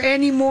winter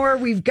anymore.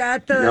 We've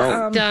got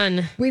the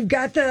done. We've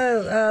got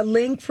the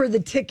link for the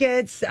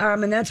tickets,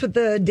 and that's what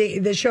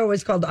the show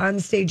is called, On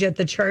Stage at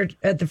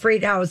the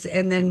Freight House,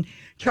 and then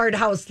Chart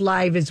House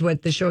Live is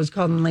what the show is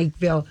called in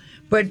Lakeville.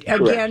 But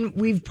again,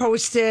 we've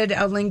posted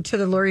a link to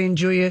the Lori and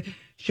Julia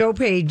show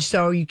page,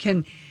 so you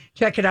can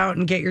check it out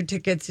and get your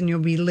tickets, and you'll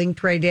be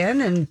linked right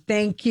in. And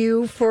thank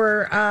you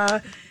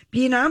for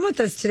being on with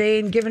us today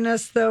and giving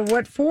us the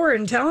what for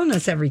and telling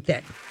us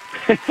everything.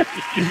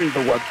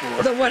 The what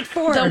for? The what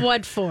for? The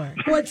what for?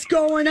 What's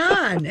going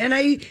on? And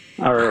I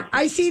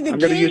see the I'm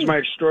king. going to use my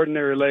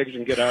extraordinary legs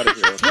and get out of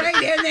here.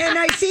 Right, and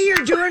I see you're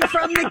doing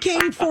From the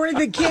King for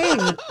the King.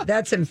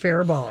 That's in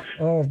Faribault.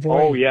 Oh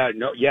boy. Oh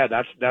yeah,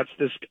 that's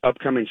this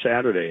upcoming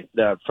Saturday.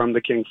 From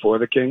the King for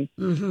the King,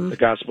 the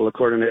Gospel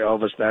according to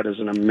Elvis. That is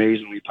an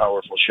amazingly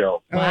powerful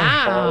show.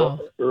 Wow.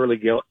 Early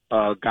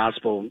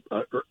gospel.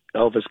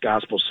 Elvis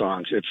gospel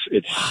songs.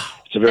 It's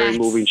a very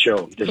moving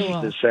show.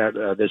 This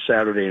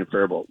Saturday in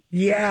Faribault.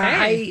 Yeah,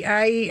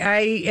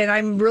 I and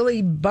I'm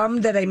really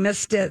bummed that I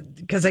missed it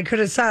because I could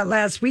have saw it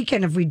last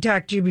weekend if we'd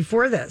talked to you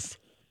before this.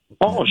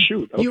 Oh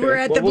shoot! Okay. You were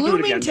at the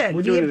Bloomington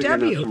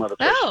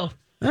VFW.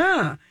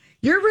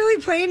 You're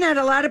really playing at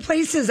a lot of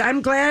places.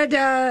 I'm glad.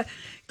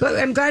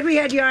 I'm glad we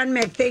had you on,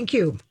 Mick. Thank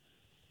you.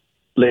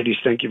 Ladies,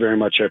 thank you very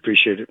much. I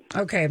appreciate it.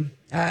 Okay.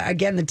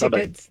 Again, the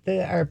tickets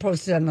are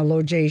posted on the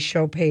Low J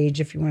show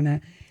page if you want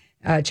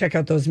to check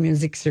out those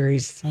music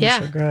series. Sounds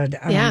so good.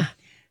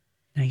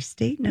 Nice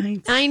date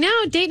nights. I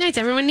know. Date nights.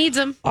 Everyone needs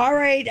them. All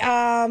right.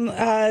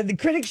 The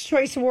Critics'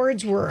 Choice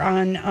Awards were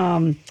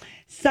on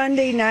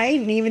Sunday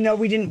night. And even though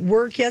we didn't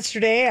work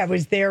yesterday, I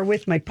was there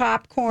with my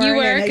popcorn. You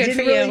were. And I Good didn't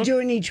for really you. do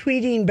any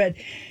tweeting, but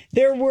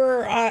there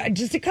were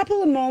just a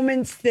couple of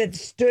moments that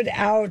stood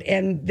out.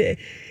 And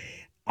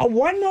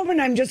one moment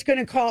I'm just going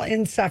to call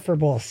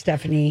insufferable,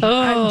 Stephanie.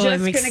 Oh, I'm I'm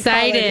gonna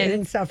excited. Call it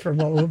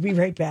insufferable. We'll be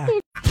right back.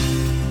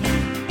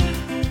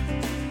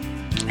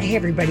 Hey,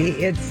 everybody.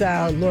 It's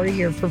Lori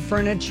here for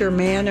Furniture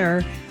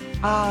Manor.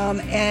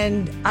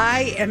 And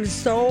I am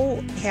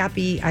so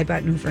happy I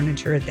bought new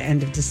furniture at the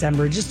end of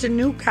December. Just a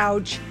new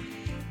couch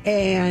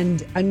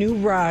and a new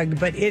rug,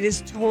 but it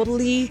has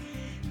totally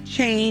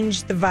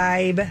changed the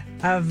vibe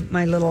of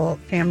my little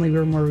family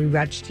room where we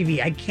watch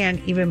TV. I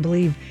can't even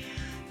believe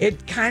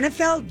it. Kind of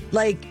felt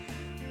like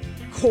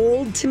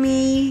cold to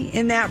me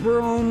in that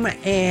room,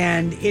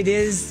 and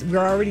we're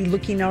already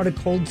looking out a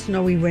cold,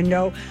 snowy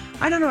window.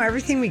 I don't know,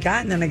 everything we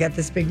got, and then I got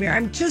this big mirror.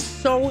 I'm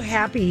just so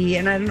happy,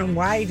 and I don't know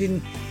why I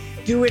didn't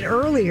do it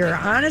earlier.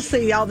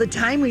 Honestly, all the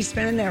time we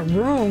spent in that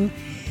room,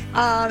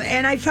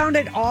 and I found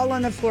it all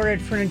on the floor at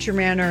Furniture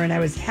Manor, and I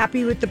was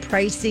happy with the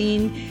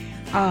pricing.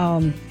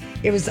 I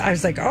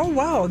was like, oh,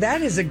 wow,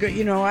 that is a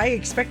good, I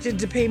expected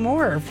to pay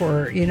more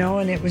for,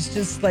 and it was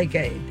just like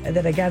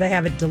that I got to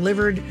have it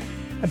delivered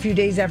a few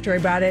days after I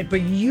bought it.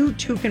 But you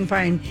too can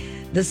find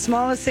the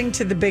smallest thing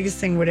to the biggest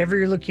thing, whatever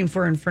you're looking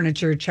for in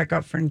furniture, check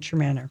out Furniture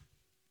Manor.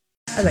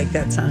 I like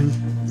that song.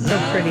 So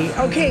pretty.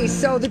 Okay,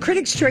 so the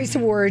Critics' Choice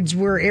Awards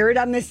were aired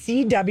on the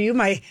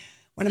CW,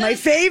 one of my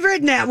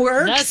favorite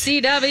networks.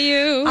 The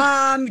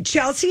CW.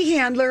 Chelsea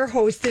Handler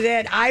hosted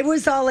it. I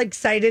was all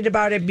excited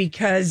about it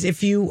because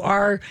if you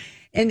are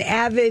an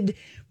avid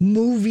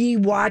movie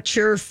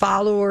watcher,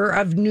 follower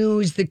of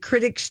news, the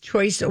Critics'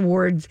 Choice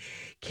Awards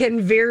can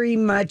very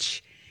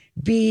much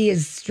be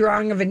as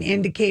strong of an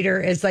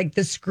indicator as like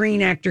the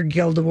Screen Actor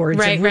Guild Awards,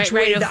 right, of which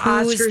way the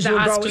Oscars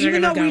will go.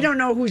 Even though we don't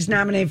know who's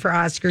nominated for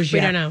Oscars yet. We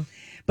don't know.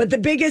 But the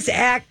biggest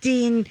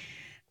acting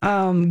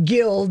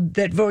guild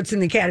that votes in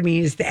the Academy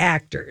is the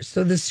actors.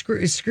 So the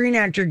Screen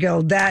Actor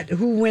Guild,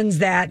 who wins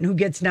that and who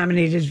gets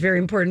nominated is very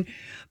important.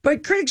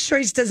 But Critics'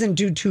 Choice doesn't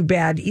do too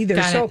bad either.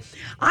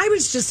 I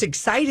was just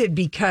excited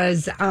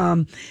because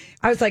I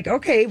was like,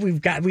 okay,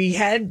 we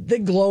had the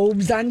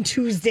Globes on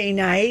Tuesday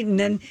night, and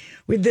then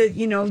with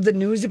the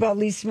news about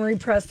Lisa Marie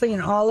Presley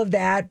and all of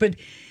that. But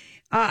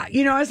I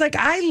was like,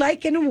 I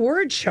like an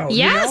award show,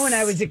 and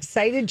I was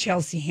excited.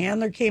 Chelsea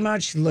Handler came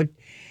out; she looked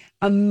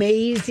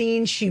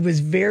amazing. She was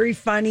very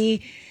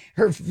funny.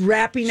 Her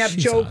wrapping up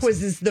joke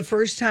was this is the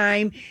first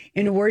time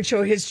in award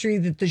show history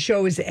that the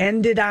show has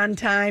ended on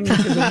time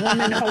because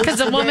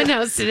a woman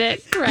hosted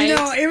it. Right.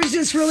 It was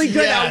just really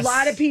good. Yes. A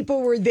lot of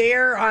people were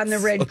there on the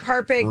red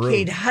carpet. True.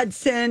 Kate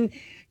Hudson,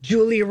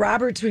 Julia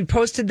Roberts. We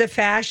posted the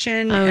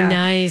fashion. Oh,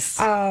 nice.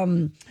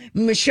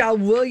 Michelle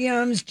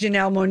Williams,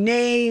 Janelle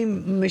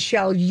Monáe,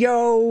 Michelle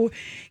Yeoh,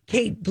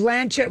 Kate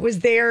Blanchett was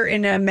there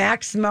in a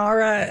Max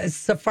Mara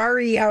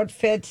safari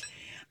outfit.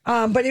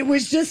 But it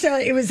was just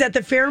it was at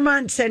the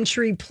Fairmont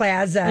Century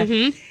Plaza,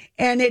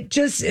 And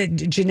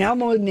Janelle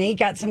Monáe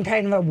got some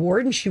kind of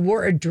award, and she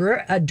wore a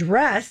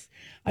dress,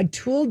 a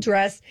tulle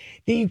dress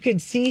that you could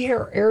see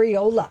her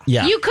areola.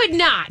 Yeah. You could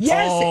not.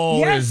 Yes.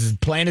 It was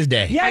plain as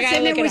day. Yes,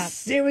 and it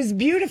was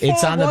beautiful.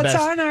 It's on it's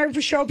on our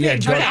show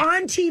page, but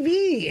on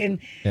TV,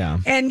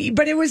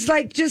 but it was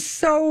like just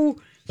so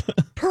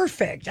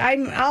perfect.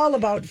 I'm all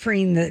about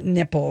freeing the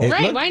nipple.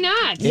 Why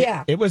not?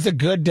 It was a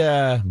good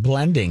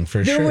blending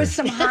for sure. There was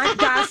some hot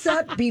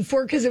gossip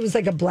before because it was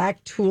like a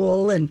black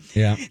tulle, and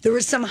there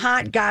was some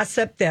hot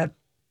gossip that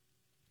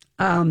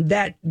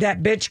that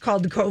bitch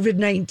called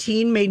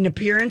COVID-19 made an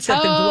appearance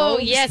at the Globe. Oh,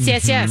 yes.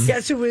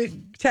 Guess who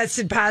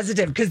tested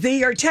positive? Because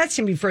they are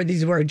testing before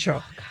these award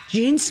shows.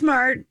 Jean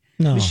Smart,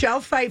 Michelle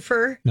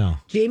Pfeiffer,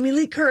 Jamie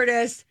Lee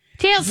Curtis,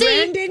 TLC,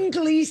 Brendan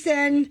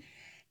Gleeson,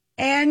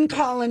 and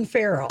Colin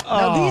Farrell.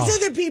 Now, these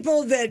are the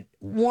people that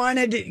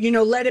wanted,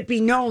 let it be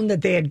known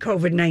that they had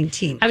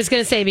COVID-19. I was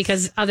going to say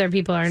because other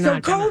people are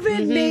not. So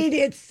COVID made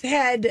its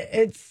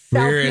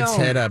rear its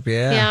head up,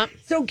 yeah.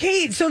 So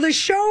Kate, the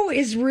show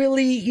is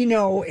really,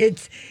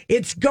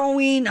 it's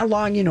going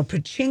along.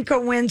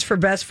 Pachinko wins for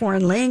best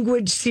foreign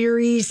language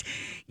series.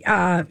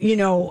 I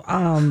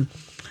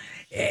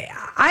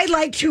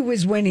liked who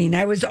was winning.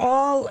 I was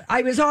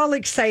all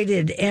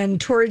excited.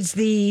 And towards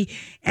the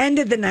end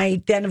of the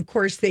night, then of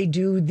course they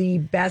do the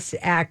best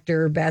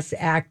actor, best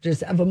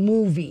actress of a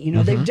movie.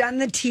 They've done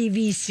the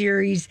TV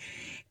series,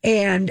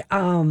 and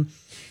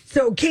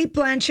so Kate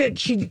Blanchett,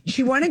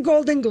 she won a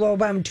Golden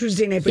Globe on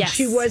Tuesday night, but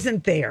she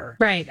wasn't there.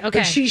 Right. Okay.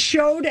 But she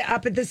showed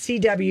up at the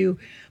CW,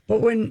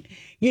 but when.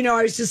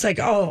 I was just like,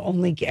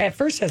 at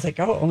first I was like,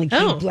 only Kate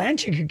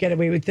Blanchett could get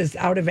away with this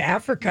out of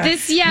Africa.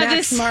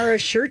 Max Mara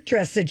shirt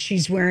dress that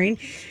she's wearing.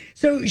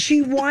 So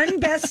she won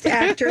Best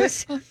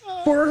Actress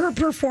for her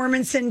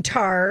performance in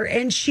Tar,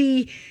 and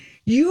she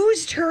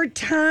used her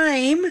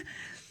time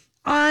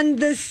on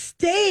the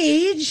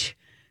stage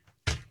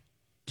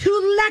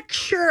to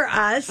lecture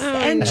us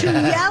and to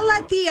yell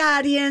at the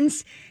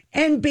audience,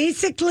 and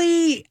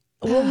basically,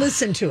 we'll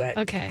listen to it.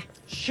 Okay.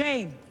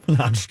 Shame. No,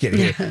 I'm just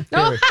kidding.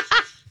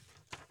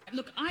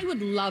 Look, I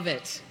would love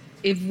it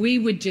if we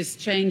would just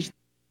change.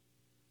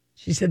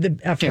 She said the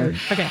F word.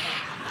 Okay.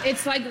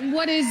 It's like,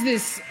 what is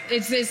this?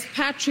 It's this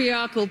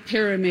patriarchal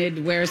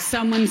pyramid where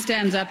someone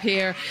stands up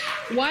here.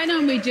 Why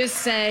don't we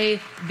just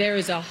say there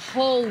is a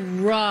whole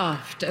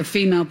raft of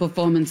female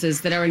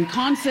performances that are in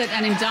concert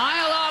and in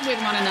dialogue with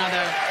one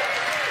another?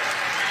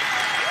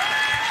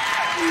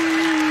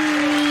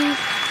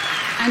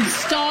 And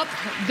stop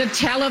the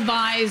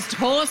televised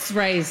horse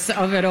race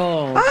of it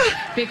all.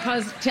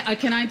 Because,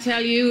 can I tell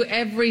you,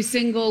 every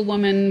single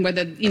woman,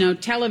 whether,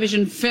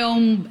 television,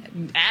 film,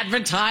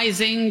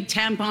 advertising,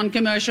 tampon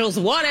commercials,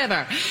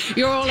 whatever,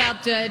 you're all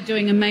out there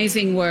doing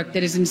amazing work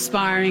that is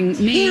inspiring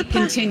me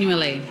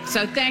continually.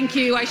 So thank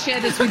you. I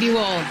share this with you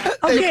all.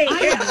 Okay,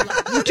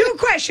 2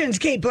 questions,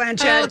 Kate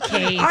Blanchett.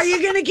 Okay. Are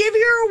you going to give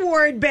your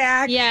award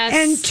back? Yes.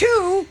 And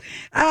 2,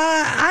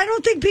 I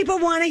don't think people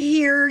want to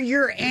hear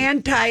your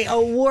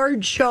anti-award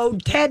show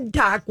TED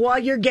Talk while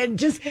you're getting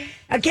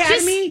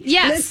Academy.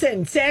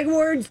 Listen, SAG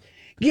Awards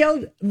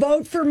Guild,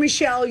 vote for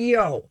Michelle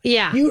Yeoh.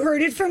 Yeah. You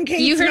heard it from Kate.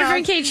 You heard it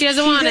from Kate. She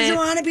doesn't want it. She doesn't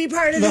want to be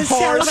part of the this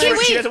horse.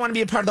 celebration. She doesn't want to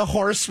be a part of the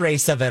horse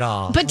race of it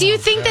all. But do you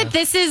think that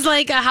this is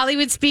like a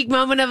Hollywood speak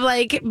moment of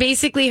like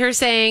basically her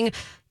saying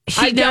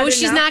she knows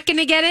she's not going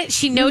to get it?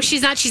 She knows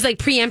she's not. She's like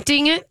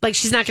preempting it. Like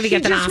she's not going to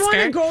get an Oscar. She just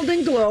won a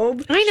Golden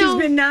Globe. I know.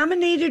 She's been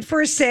nominated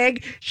for a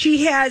SAG.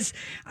 She has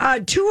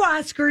 2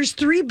 Oscars,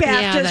 3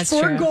 BAFTAs,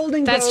 4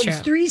 Golden Globes,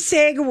 3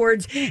 SAG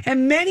Awards,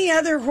 and many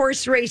other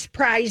horse race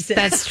prizes.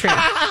 That's true.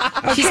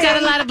 Okay? She's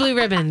got a lot of blue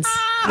ribbons.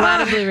 A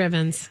lot of blue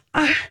ribbons.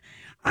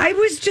 I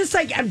was just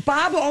like,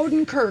 Bob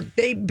Odenkirk,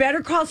 they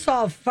Better Call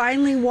Saul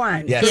finally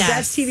won. Yes. The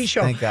best TV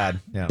show. Thank God.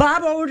 Yeah.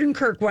 Bob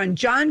Odenkirk won.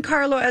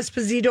 Giancarlo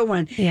Esposito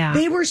won. Yeah.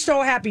 They were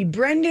so happy.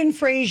 Brendan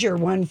Fraser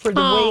won for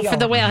The Whale. For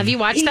The Whale. Have you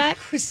watched that?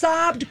 He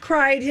sobbed,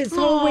 cried his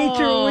whole way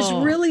through. It was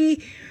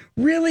really,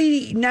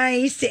 really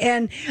nice.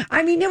 And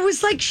I mean, it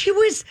was like she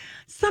was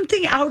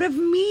something out of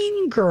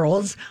Mean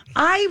Girls.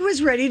 I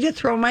was ready to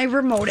throw my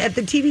remote at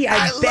the TV.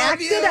 I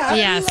backed it up.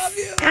 Yes. I love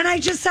you. And I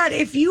just thought,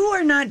 if you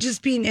are not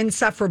just being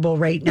insufferable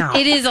right now.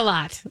 It is a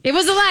lot. It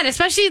was a lot,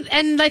 especially,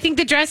 and I think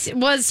the dress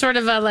was sort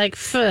of a like,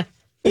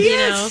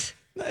 yes.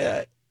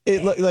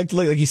 It looked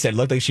like you said, it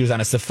looked like she was on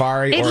a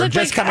safari or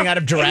just coming out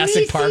of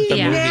Jurassic Park, the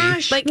movie.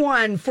 Nash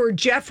won for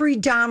Jeffrey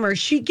Dahmer.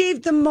 She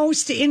gave the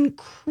most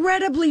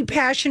incredibly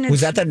passionate.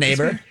 Was that The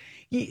Neighbor?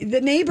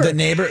 The Neighbor. The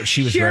Neighbor.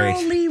 She was Cheryl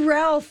great. Lee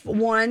Ralph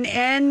won,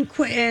 and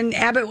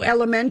Abbott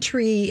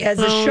Elementary as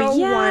a show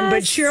won.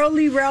 But Cheryl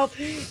Lee Ralph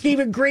gave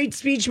a great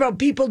speech about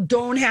people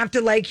don't have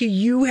to like you,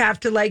 you have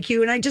to like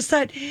you. And I just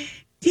thought,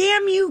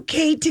 damn you,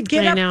 Kate, to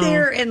get up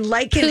there and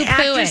liken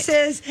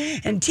actresses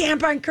and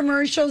tampon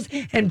commercials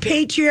and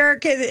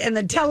patriarchy and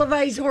the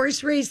televised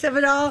horse race of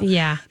it all.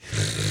 Yeah.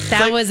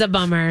 That was a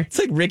bummer. It's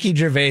like Ricky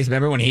Gervais.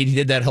 Remember when he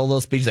did that whole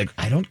little speech? Like,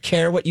 I don't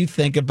care what you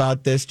think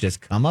about this.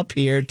 Just come up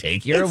here,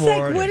 take your award. It's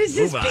like, what is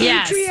this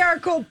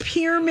patriarchal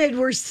pyramid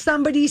where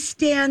somebody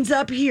stands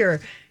up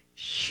here?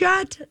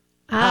 Shut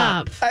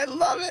up. I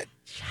love it.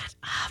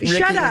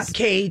 Shut up,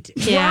 Kate.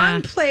 Yeah.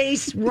 Wrong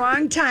place,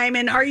 wrong time.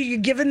 And are you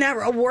giving that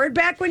award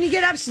back when you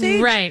get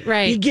upstage?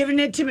 Right. You giving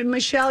it to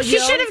Michelle She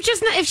Yeoh? should have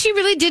just, if she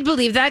really did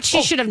believe that,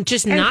 she should have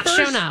just And not first,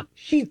 shown up.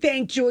 She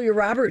thanked Julia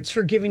Roberts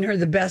for giving her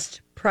the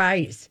best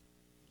prize.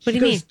 What do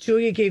you mean?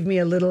 Julia gave me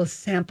a little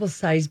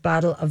sample-sized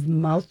bottle of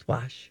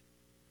mouthwash.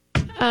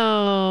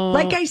 Oh.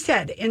 Like I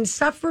said,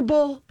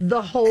 insufferable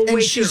the whole way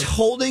And she's through.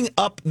 holding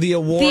up the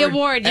award. The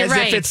award, you're as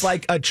right. if it's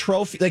like a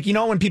trophy. Like, you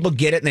know, when people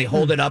get it and they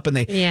hold it up and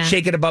they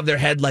shake it above their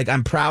head, like,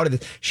 I'm proud of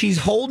this. She's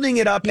holding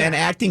it up and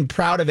acting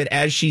proud of it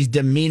as she's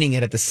demeaning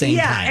it at the same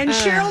time. And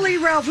Cheryl Lee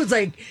Ralph was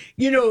like,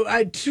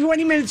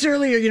 20 minutes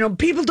earlier,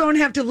 people don't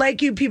have to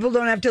like you. People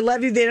don't have to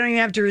love you. They don't even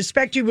have to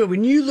respect you. But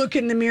when you look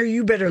in the mirror,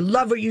 you better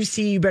love what you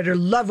see. You better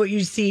love what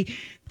you see.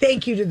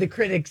 Thank you to the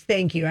critics.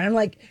 Thank you. And I'm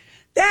like,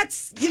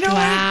 that's,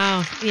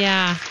 Wow.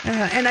 Yeah.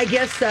 and I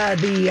guess the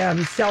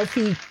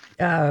selfie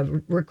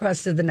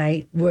request of the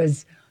night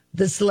was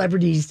the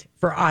celebrities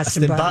for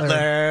Austin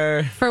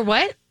Butler. For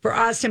what? For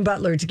Austin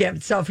Butler to get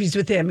selfies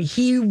with him.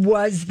 He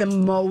was the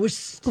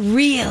most.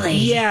 Really?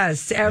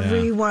 Yes.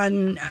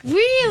 Everyone.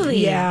 Really?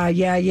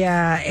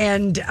 Yeah.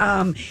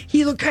 And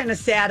he looked kind of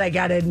sad, I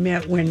got to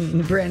admit,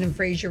 when Brendan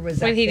Fraser was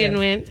When up he there. didn't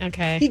win?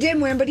 Okay. He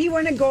didn't win, but he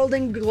won a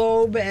Golden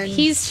Globe. And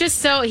He's just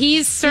so,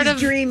 he's sort of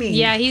dreaming.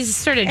 Yeah, he's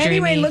sort of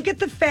dreaming. Anyway, look at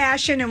the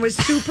fashion. It was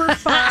super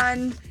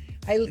fun.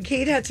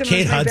 Kate Hudson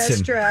was my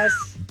best dress.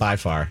 By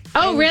far.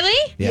 Oh,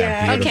 really?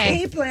 Yeah. Okay.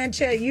 Kate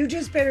Blanchett, you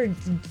just better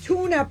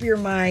tune up your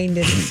mind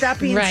and stop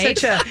being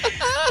such a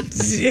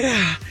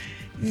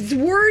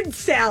word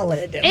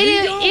salad.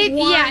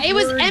 It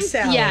was empty.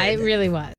 Salad. Yeah, it really was.